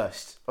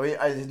first. I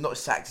mean, not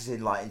sacked as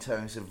in like in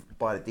terms of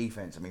by the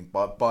defense. I mean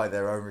by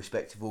their own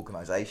respective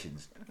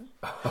organisations.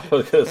 I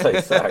was going to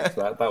say sacked.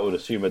 That would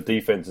assume a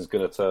defence is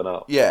going to turn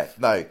up. Yeah,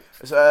 no.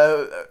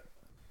 So,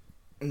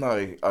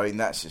 no, I mean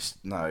that's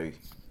just no.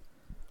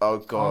 Oh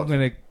God! I'm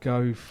going to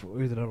go for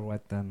who did I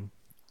write down?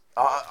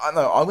 I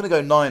know I'm going to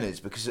go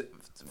Niners because the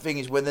thing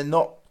is when they're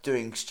not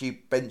doing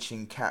stupid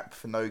benching Cap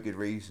for no good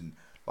reason.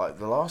 Like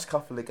the last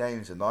couple of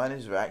games, the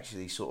Niners have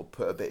actually sort of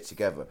put a bit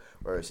together,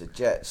 whereas the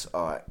Jets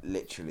are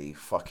literally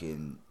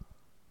fucking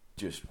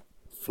just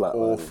flat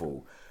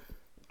awful.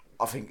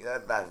 I think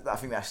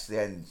that's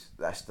the end.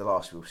 That's the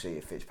last we'll see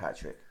of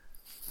Fitzpatrick.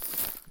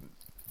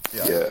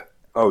 Yeah.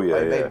 Oh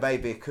yeah.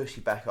 Maybe a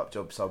cushy backup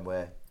job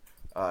somewhere.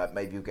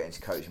 Maybe he'll get into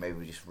coaching. Maybe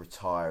he'll just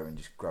retire and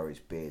just grow his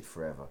beard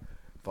forever.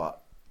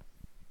 but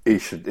He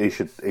should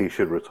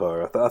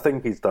retire. I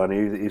think he's done.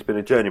 He's been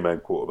a journeyman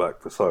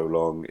quarterback for so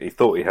long. He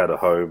thought he had a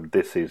home.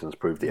 This season's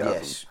proved he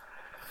hasn't.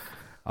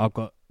 I've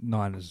got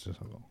Niners.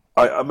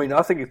 I mean,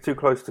 I think it's too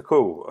close to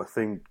call. I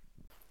think,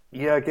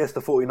 I guess the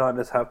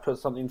 49ers have put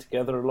something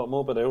together a lot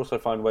more, but they also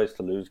find ways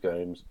to lose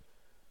games.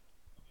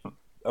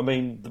 I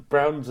mean, the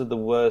Browns are the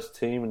worst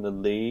team in the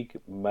league,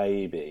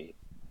 maybe.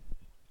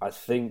 I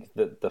think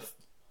that the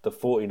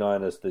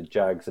 49ers, the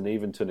Jags, and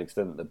even to an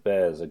extent the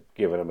Bears are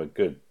giving them a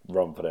good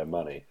run for their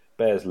money.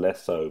 Bears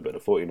less so, but the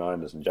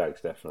 49ers and Jags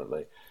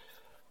definitely.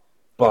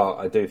 But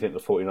I do think the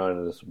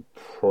 49ers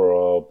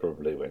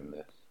probably win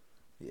this.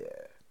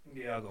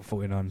 Yeah, I've got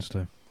 49ers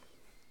too.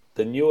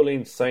 The New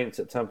Orleans Saints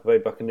at Tampa Bay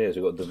Buccaneers.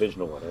 We've got a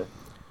divisional one here.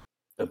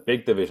 A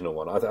big divisional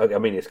one. I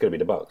mean, it's going to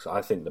be the Bucs.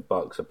 I think the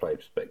Bucs have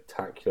played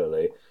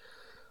spectacularly.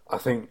 I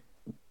think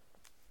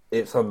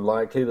it's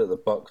unlikely that the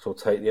Bucs will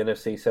take the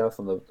NFC South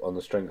on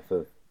the strength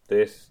of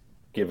this,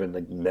 given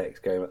the next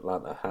game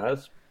Atlanta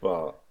has.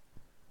 But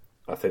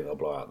I think they'll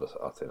blow out.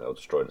 I think they'll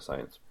destroy the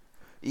Saints.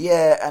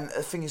 Yeah, and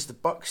the thing is, the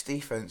Bucs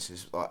defense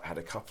has had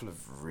a couple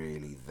of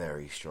really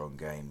very strong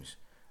games.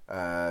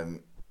 I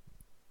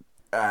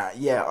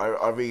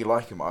really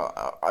like them.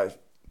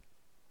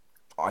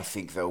 I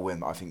think they'll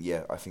win. I think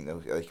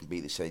they can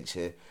beat the Saints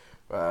here.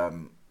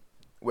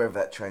 Whether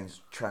that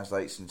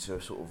translates into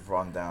a sort of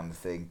run down the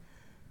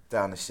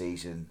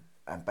season,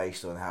 and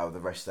based on how the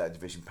rest of that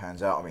division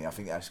pans out, I mean, I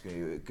think that's going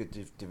to be a good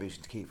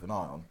division to keep an eye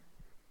on.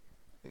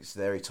 It's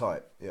very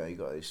tight. You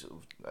got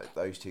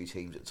those two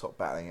teams at the top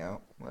battling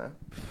out. Yeah.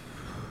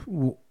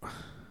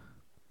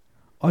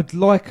 I'd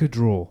like a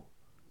draw.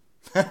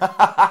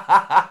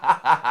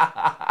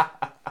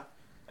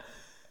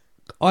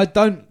 I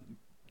don't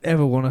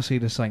ever want to see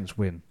the Saints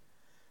win.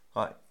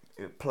 Like,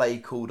 play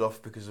called off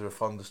because of a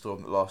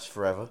thunderstorm that lasts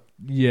forever.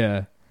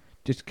 Yeah,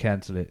 just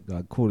cancel it.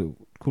 Like, call it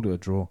a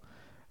draw.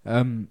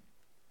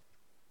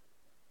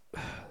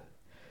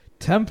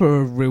 Tampa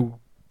are a real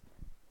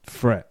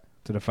threat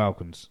to the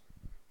Falcons.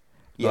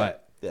 Yeah,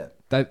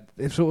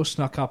 They've sort of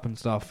snuck up and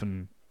stuff,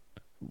 and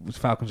the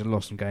Falcons have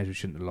lost some games we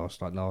shouldn't have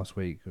lost, like last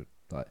week,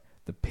 like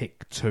the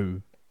pick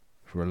 2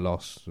 for a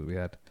loss that we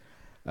had.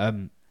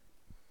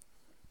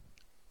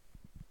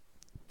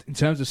 In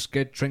terms of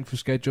strength of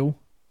schedule,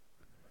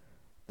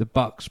 the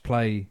Bucs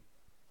play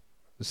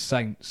the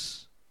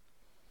Saints,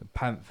 the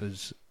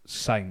Panthers,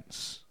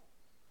 Saints,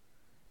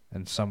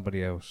 and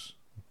somebody else.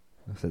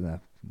 I think that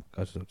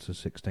goes up to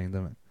 16,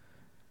 doesn't it?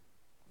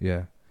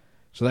 Yeah.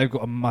 So they've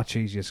got a much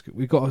easier...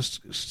 We've got a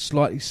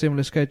slightly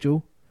similar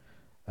schedule.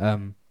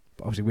 But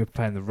obviously we're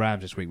playing the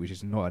Rams this week, which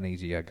is not an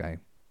easier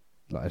game.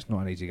 Like, it's not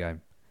an easy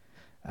game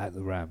at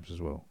the Rams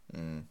as well.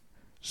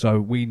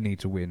 So we need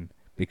to win,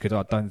 because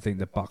I don't think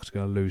the Bucs are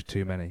going to lose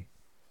too many.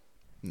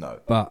 No.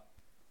 But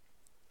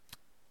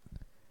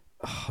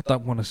I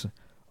don't want to...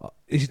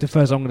 This is the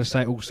first I'm going to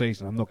say it all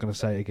season. I'm not going to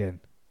say it again.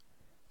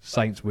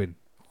 Saints win.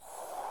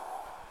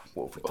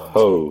 What have we done to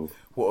you?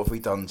 What have we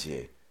done to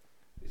you?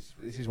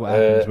 This is what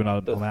happens when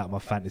I'm out of my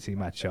fantasy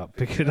matchup,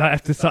 because I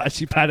have to start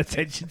actually paying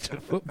attention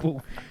to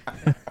football.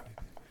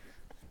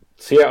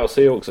 Seattle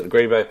Seahawks at the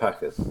Green Bay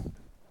Packers.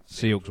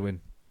 Seahawks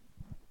win.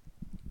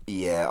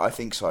 Yeah, I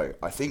think so.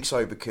 I think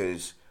so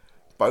because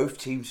both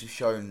teams have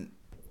shown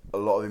a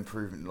lot of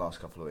improvement in the last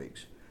couple of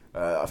weeks.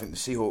 I think the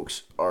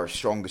Seahawks are a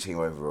stronger team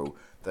overall.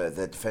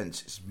 Their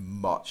defense is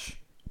much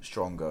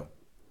stronger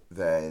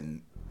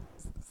than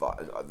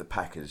the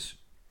Packers.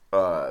 Do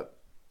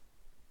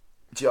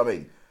you know what I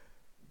mean?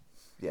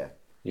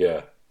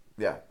 Yeah.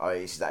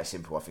 It's that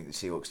simple. I think the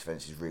Seahawks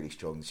defense is really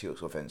strong. The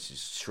Seahawks offense is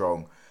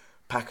strong.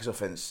 Packers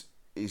offense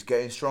is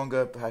getting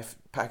stronger.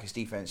 Packers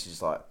defense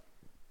is like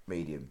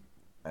medium,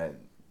 and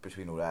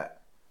between all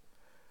that,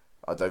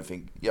 I don't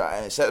think. Yeah,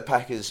 and it's at the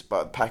Packers,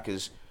 but the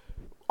Packers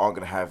aren't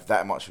going to have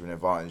that much of an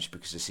advantage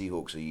because the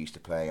Seahawks are used to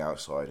playing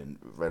outside in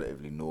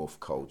relatively north,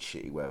 cold,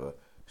 shitty weather.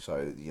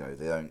 So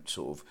they don't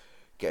sort of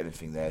get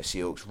anything there.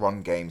 Seahawks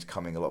run game's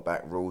coming a lot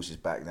back. Rules is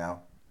back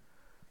now.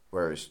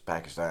 Whereas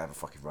Packers don't have a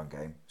fucking run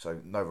game. So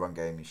no run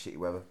game in shitty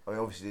weather. I mean,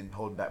 obviously didn't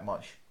hold them that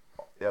much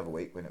the other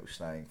week when it was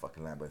snowing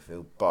fucking Lambeau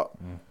Field. But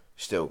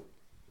still,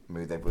 I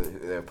mean, they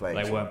were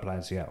playing... They weren't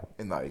playing Seattle.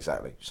 No,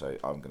 exactly. So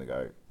I'm going to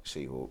go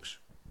Seahawks.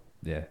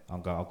 Yeah,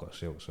 I've got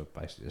Seahawks for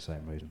basically the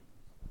same reason.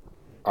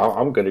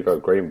 I'm going to go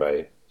Green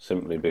Bay,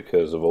 simply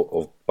because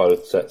of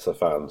both sets of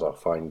fans. I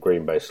find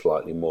Green Bay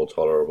slightly more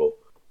tolerable.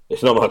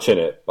 It's not much in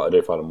it, but I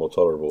do find them more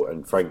tolerable.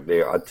 And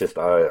frankly, I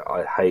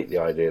hate the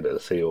idea that the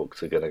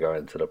Seahawks are going to go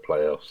into the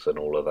playoffs and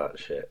all of that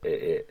shit.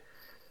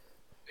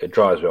 It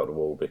drives me up the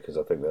wall because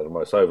I think they're the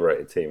most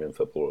overrated team in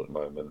football at the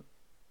moment.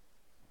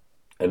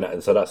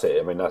 And so that's it.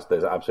 I mean,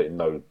 there's absolutely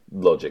no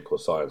logic or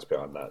science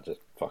behind that.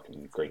 Just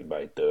fucking Green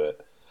Bay, do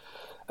it.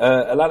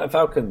 Atlanta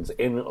Falcons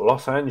in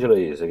Los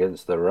Angeles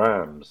against the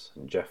Rams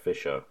and Jeff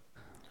Fisher.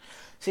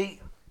 See,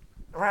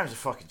 the Rams are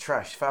fucking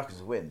trash. Falcons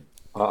will win.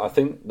 I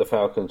think the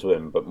Falcons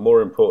win, but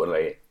more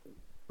importantly,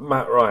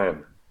 Matt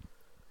Ryan,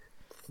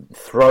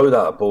 throw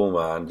that ball,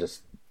 man.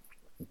 Just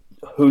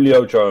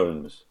Julio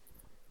Jones.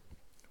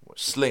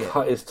 Sling it.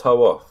 cut his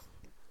toe off.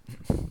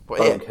 But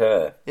Don't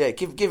care. Yeah,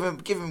 give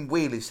him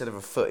wheel instead of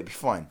a foot. He'd be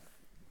fine.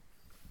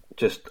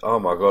 Just, oh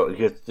my God,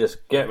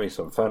 just get me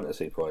some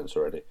fantasy points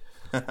already.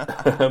 I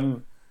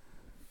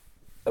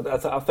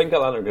think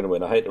Atlanta are going to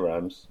win. I hate the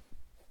Rams.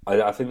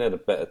 I think they're the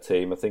better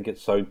team. I think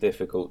it's so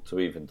difficult to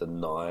even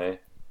deny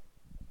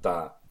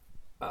that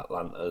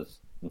Atlanta's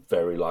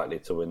very likely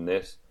to win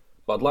this.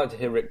 But I'd like to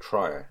hear Rick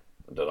try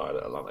and deny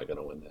that Atlanta are going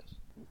to win this.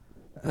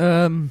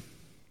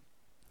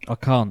 I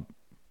can't.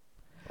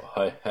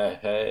 Oh,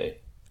 hey.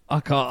 I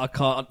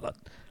can't.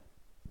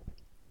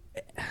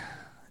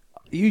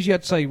 Usually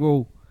I'd say,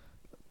 well,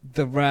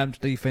 the Rams'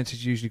 defense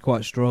is usually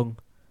quite strong.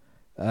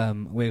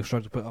 We're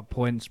trying to put up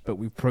points, but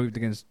we've proved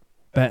against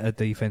better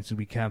defenses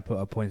we can put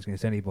up points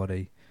against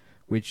anybody,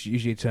 which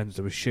usually turns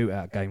into a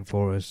shootout game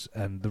for us,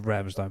 and the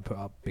Rams don't put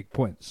up big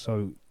points.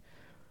 So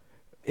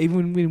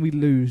even when we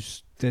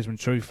lose Desmond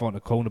Trufant, a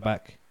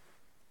cornerback,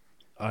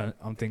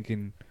 I'm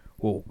thinking,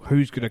 well,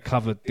 who's going to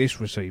cover this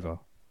receiver?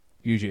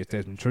 Usually it's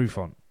Desmond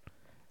Trufant.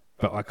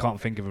 But I can't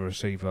think of a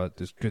receiver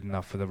that's good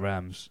enough for the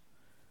Rams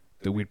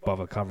that we'd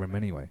bother covering him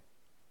anyway.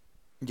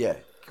 Yeah.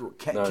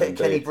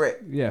 Kenny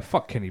Britt. Yeah,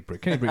 fuck Kenny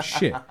Britt. Kenny Britt's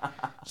shit.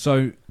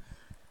 So,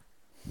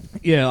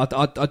 yeah,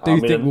 I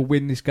think we'll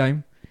win this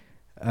game.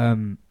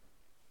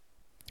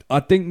 I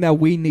think now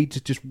we need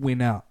to just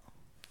win out.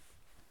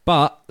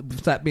 But,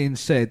 with that being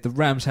said, the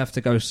Rams have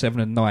to go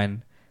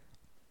 7-9,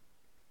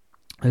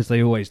 as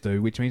they always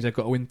do, which means they've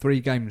got to win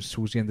 3 games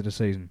towards the end of the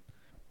season.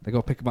 They've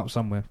got to pick them up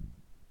somewhere.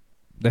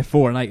 They're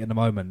 4-8 at the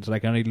moment, so they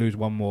can only lose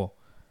 1 more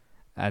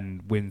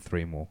and win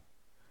 3 more.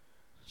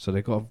 So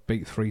they've got to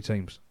beat 3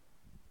 teams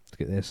to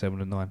get their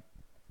 7-9. Well,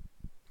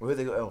 who have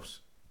they got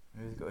else?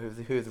 Who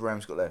have the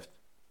Rams got left?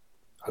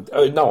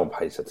 No one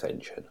pays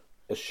attention.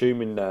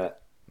 Assuming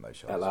that No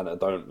chance. Atlanta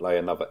don't lay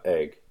another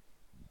egg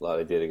like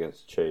they did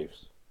against the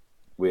Chiefs,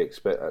 we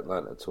expect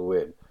Atlanta to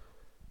win.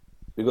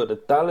 We've got the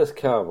Dallas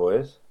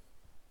Cowboys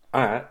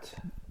at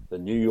the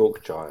New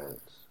York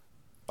Giants.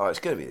 Oh, it's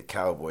going to be the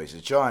Cowboys.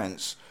 The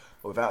Giants,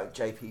 without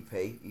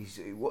JPP,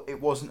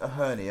 it wasn't a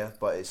hernia,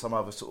 but it's some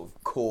other sort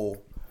of core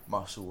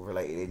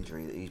muscle-related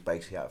injury that he's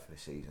basically out for the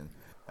season.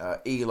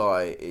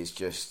 Eli is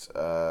just...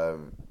 I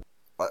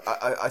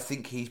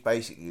think he's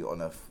basically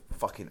on a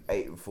fucking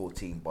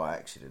 8-14 by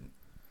accident.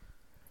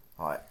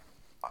 I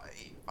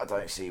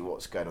don't see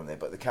what's going on there,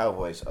 but the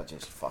Cowboys are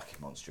just fucking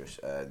monstrous,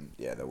 and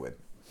yeah, they'll win.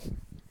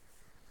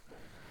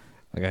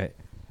 Okay.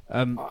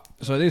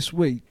 So this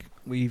week,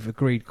 we've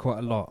agreed quite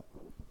a lot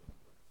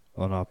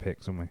on our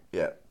picks, haven't we?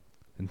 Yeah.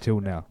 Until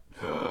now.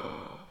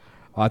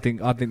 I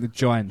think the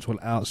Giants will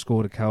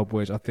outscore the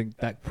Cowboys. I think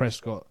Dak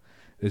Prescott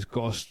has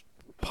got to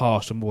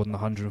pass for more than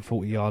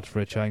 140 yards for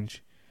a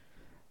change,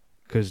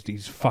 because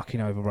he's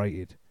fucking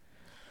overrated.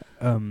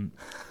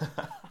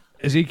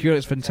 Ezekiel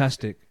is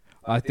fantastic.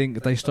 I think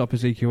if they stop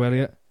Ezekiel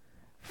Elliott,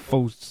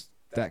 force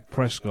Dak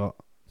Prescott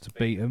to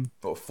beat him.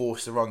 But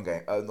force the run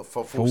game.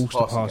 Force the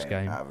the pass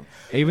game. out of him.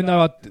 Even though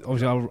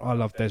I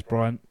love Des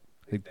Bryant.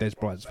 I think Des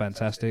Bryant's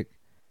fantastic.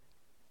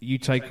 You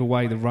take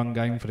away the run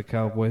game for the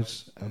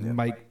Cowboys and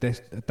make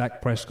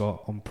Dak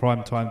Prescott on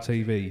primetime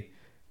TV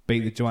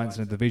beat the Giants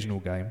in a divisional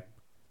game,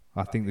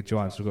 I think the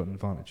Giants have got an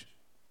advantage.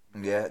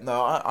 Yeah,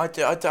 no, I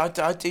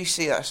do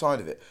see that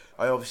side of it.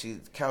 Obviously,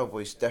 the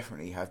Cowboys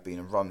definitely have been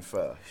a run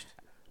first.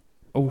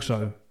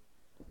 Also,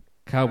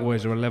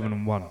 Cowboys are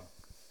 11-1.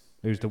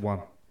 Who's the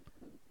one?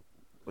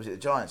 Was it the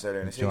Giants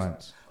earlier in the season?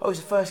 Giants. Oh, it was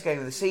the first game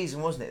of the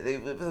season, wasn't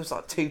it? There was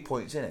like 2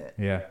 points in it.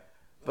 Yeah.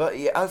 But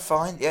yeah, oh,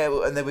 fine.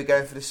 Yeah, and then we're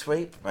going for the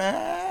sweep.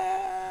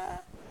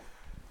 Well,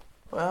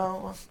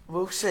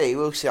 we'll see.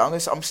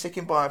 I'm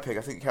sticking by my pick.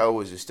 I think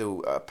Cowboys are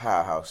still a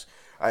powerhouse,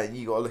 and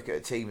you got to look at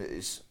a team that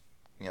is,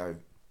 well,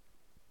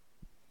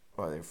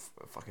 they're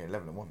fucking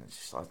 11-1.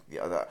 It's just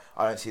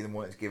I don't see them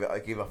wanting to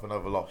give up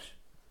another loss.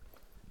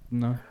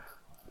 No.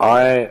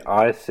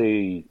 I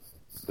see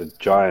the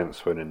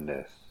Giants winning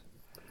this,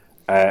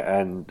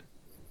 and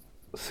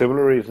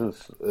similar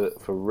reasons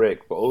for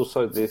Rick, but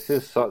also this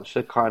is such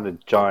a kind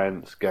of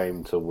Giants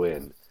game to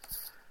win.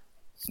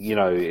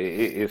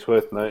 It's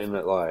worth noting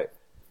that like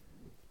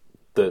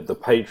the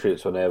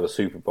Patriots, when they have a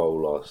Super Bowl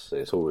loss,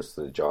 it's always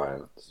the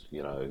Giants.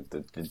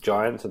 The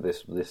Giants have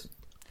this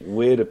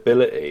weird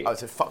ability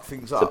to fuck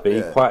things up, to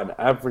be quite an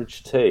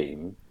average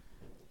team.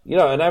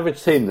 An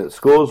average team that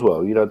scores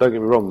well. Don't get me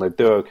wrong, they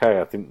do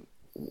okay. I think,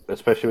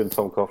 especially when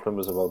Tom Coughlin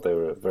was involved, they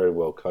were a very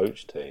well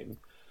coached team.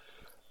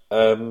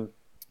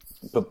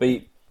 But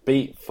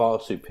beat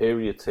far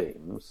superior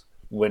teams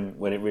when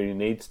it really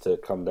needs to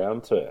come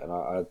down to it.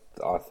 And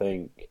I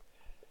think,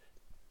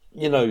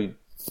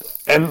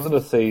 end of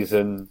the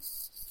season,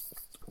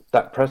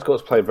 that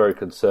Prescott's played very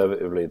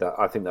conservatively.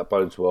 I think that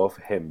bodes well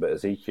for him. But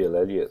Ezekiel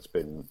Elliott's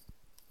been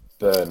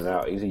burning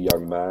out. He's a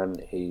young man.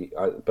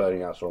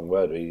 Burning out's the wrong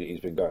word. He's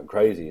been going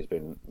crazy. He's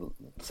been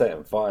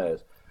setting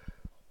fires.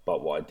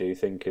 But what I do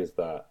think is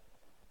that,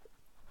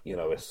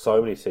 with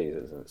so many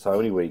seasons and so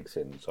many weeks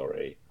in,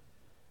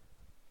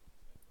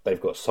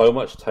 they've got so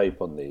much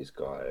tape on these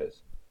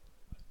guys.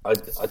 I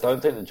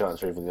don't think the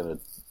Giants are even going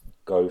to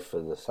go for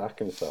the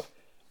sack and stuff.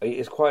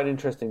 It's quite an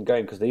interesting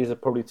game because these are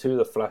probably two of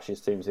the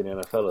flashiest teams in the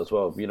NFL as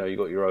well. You know, you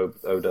got your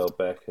Odell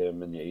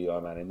Beckham and your Eli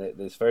Manning.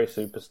 There's very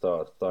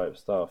superstar type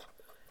stuff,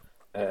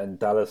 and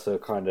Dallas are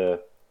kind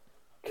of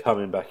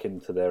coming back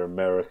into their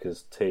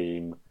America's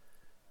team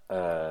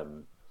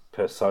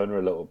persona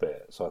a little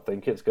bit. So I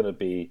think it's going to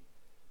be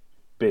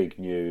big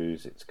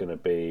news. It's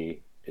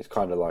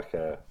kind of like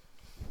a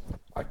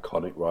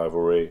iconic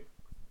rivalry,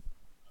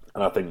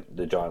 and I think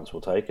the Giants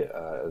will take it.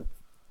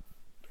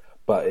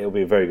 But it'll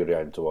be a very good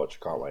game to watch.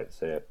 Can't wait to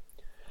see it.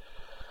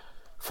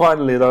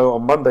 Finally, though,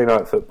 on Monday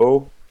Night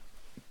Football,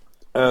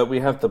 we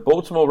have the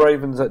Baltimore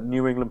Ravens at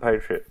New England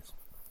Patriots.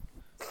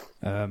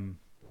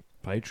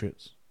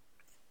 Patriots.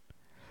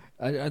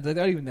 They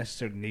don't even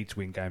necessarily need to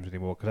win games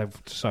anymore because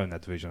they've sewn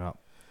that division up.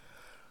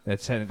 They're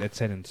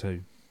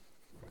 10-2.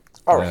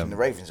 I reckon the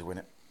Ravens will win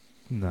it.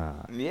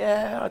 Nah.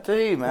 Yeah, I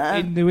do, man.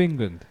 In New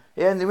England.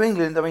 Yeah, New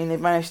England. I mean, they've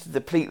managed to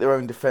deplete their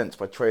own defence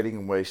by trading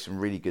away some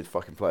really good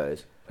fucking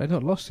players. They've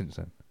not lost since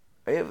then.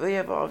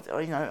 Yeah, but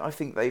I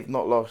think they've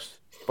not lost,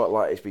 but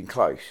like it's been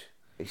close.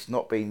 It's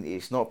not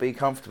been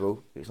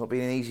comfortable. It's not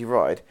been an easy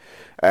ride.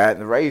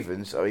 The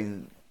Ravens, I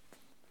mean,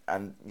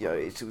 and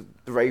the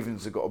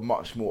Ravens have got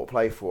much more to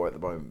play for at the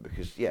moment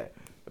because the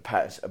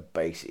Pats are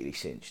basically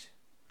cinched.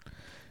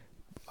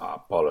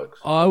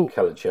 Bollocks.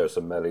 Kelly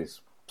and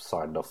Melly's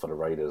signed off for the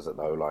Raiders at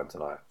the O-line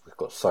tonight. We've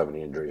got so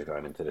many injuries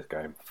going into this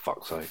game. For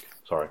fuck's sake.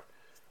 Sorry.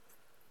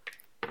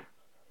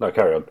 No,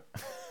 carry on.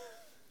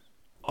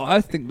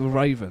 I think the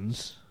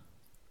Ravens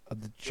are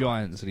the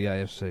Giants of the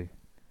AFC.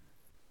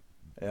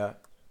 Yeah.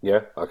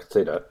 Yeah, I could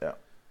see that. Yeah.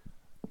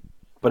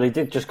 But he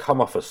did just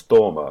come off a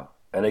stormer,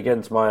 and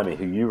against Miami,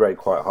 who you rate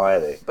quite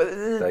highly, but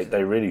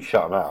they really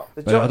shut him out.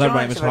 I don't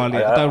rate him as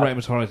highly. I don't rate him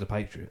as highly as the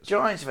Patriots.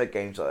 Giants have had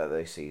games like that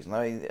this season.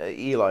 I mean,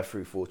 Eli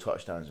threw 4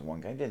 touchdowns in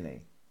one game, didn't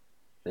he?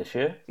 This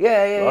year?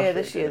 Yeah.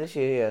 This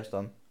year, it's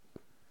done.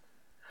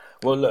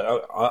 Well,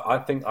 look, I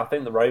think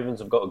the Ravens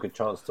have got a good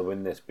chance to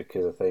win this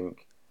because I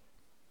think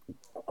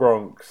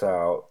Gronk's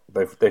out.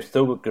 They've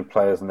still got good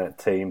players in that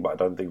team, but I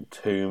don't think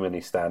too many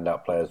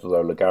standout players.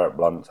 Although LeGarrette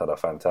Blount's had a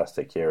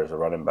fantastic year as a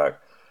running back,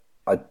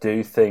 I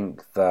do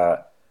think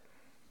that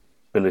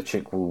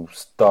Belichick will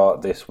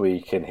start this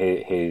week in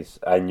his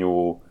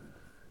annual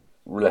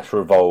let's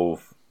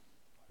revolve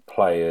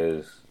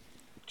players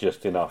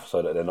just enough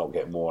so that they're not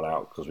getting worn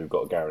out because we've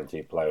got a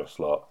guaranteed playoff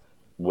slot.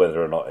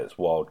 Whether or not it's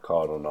wild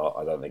card or not,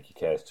 I don't think he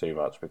cares too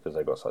much because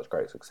they've got such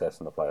great success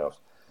in the playoffs.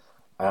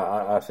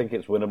 I think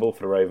it's winnable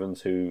for the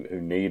Ravens who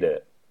need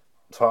it.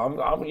 So I'm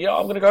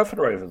going to go for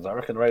the Ravens. I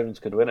reckon the Ravens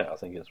could win it. I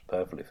think it's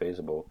perfectly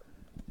feasible.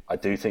 I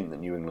do think that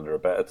New England are a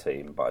better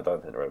team, but I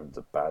don't think the Ravens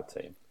are a bad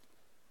team.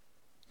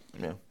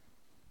 Yeah.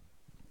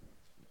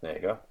 There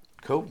you go.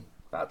 Cool.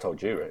 I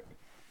told you, Rick.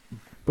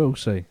 We'll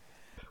see.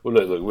 Well,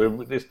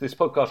 look, this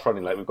podcast's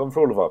running late. We've gone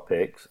through all of our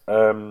picks.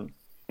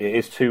 It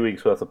is 2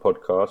 weeks worth of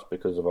podcast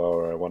because of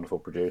our wonderful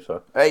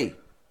producer. Hey.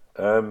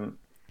 Hey,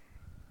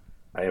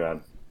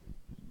 man.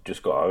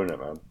 Just got to own it,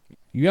 man.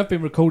 You have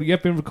been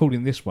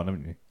recording this one,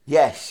 haven't you?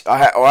 Yes,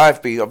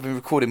 I've been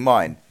recording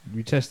mine.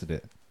 You tested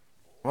it.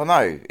 Well,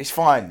 no, it's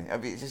fine. I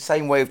mean, it's the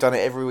same way we've done it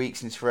every week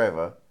since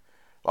forever.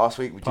 Last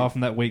week apart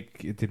from that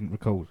week, it didn't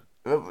record.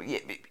 Yeah,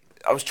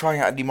 I was trying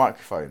out a new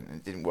microphone and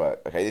it didn't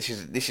work. Okay, this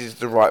is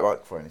the right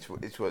microphone.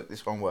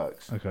 This one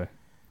works. Okay.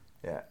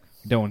 Yeah.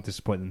 You don't want to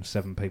disappoint them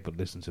 7 people that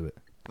listen to it.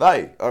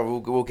 No,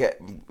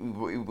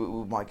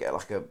 we might get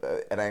like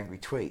an angry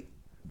tweet.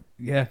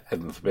 Yeah,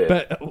 heaven forbid.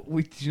 But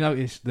did you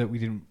notice that we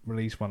didn't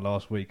release one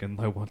last week and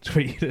no one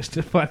tweeted us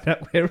to find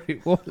out where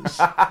it was?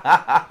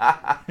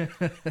 I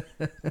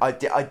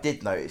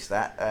did notice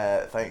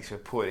that. Thanks for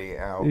pointing it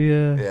out.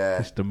 Yeah.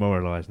 It's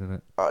demoralising, isn't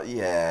it?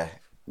 Yeah.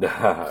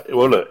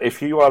 Well, look,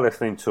 if you are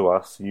listening to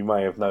us, you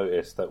may have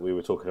noticed that we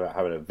were talking about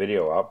having a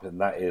video up,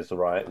 and that is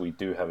right. We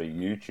do have a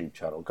YouTube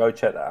channel. Go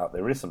check that out.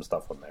 There is some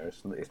stuff on there.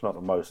 It's not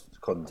the most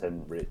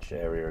content-rich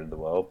area in the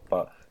world,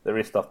 but there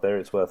is stuff there.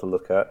 It's worth a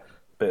look at.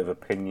 Bit of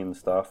opinion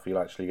stuff. You'll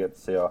actually get to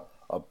see our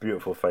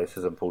beautiful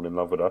faces and fall in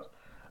love with us.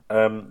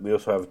 We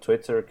also have a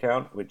Twitter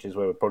account, which is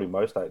where we're probably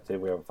most active.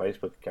 We have a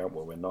Facebook account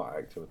where we're not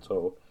active at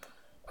all.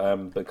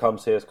 But come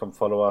see us, come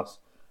follow us.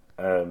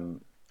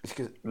 Let's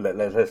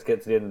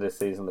get to the end of this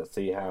season. Let's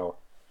see how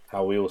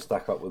we all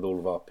stack up with all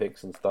of our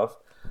picks and stuff.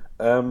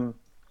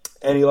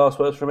 Any last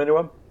words from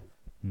anyone?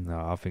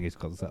 No, I think it's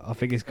got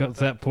to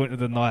that point of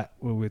the night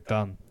where we're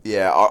done.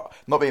 Yeah,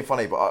 not being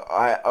funny, but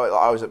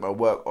I was at my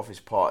work office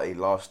party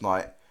last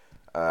night,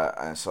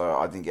 and so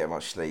I didn't get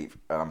much sleep,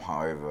 and I'm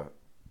hungover,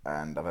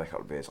 and I've had a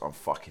couple of beers. I'm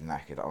fucking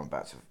knackered. I'm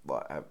about to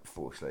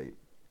fall asleep.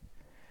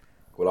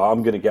 Well,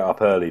 I'm going to get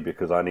up early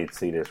because I need to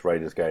see this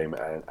Raiders game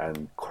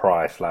and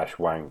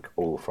cry/wank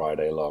all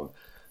Friday long.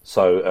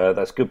 So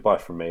that's goodbye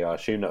from me. I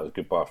assume that was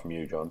goodbye from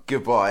you, John.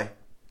 Goodbye.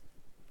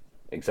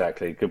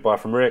 Exactly. Goodbye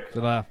from Rick.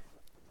 Goodbye.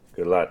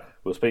 Good lad.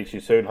 We'll speak to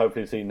you soon.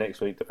 Hopefully see you next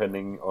week,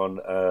 depending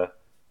on,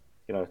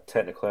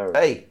 technical errors.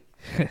 Hey.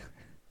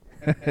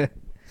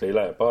 See you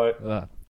later. Bye. Bye.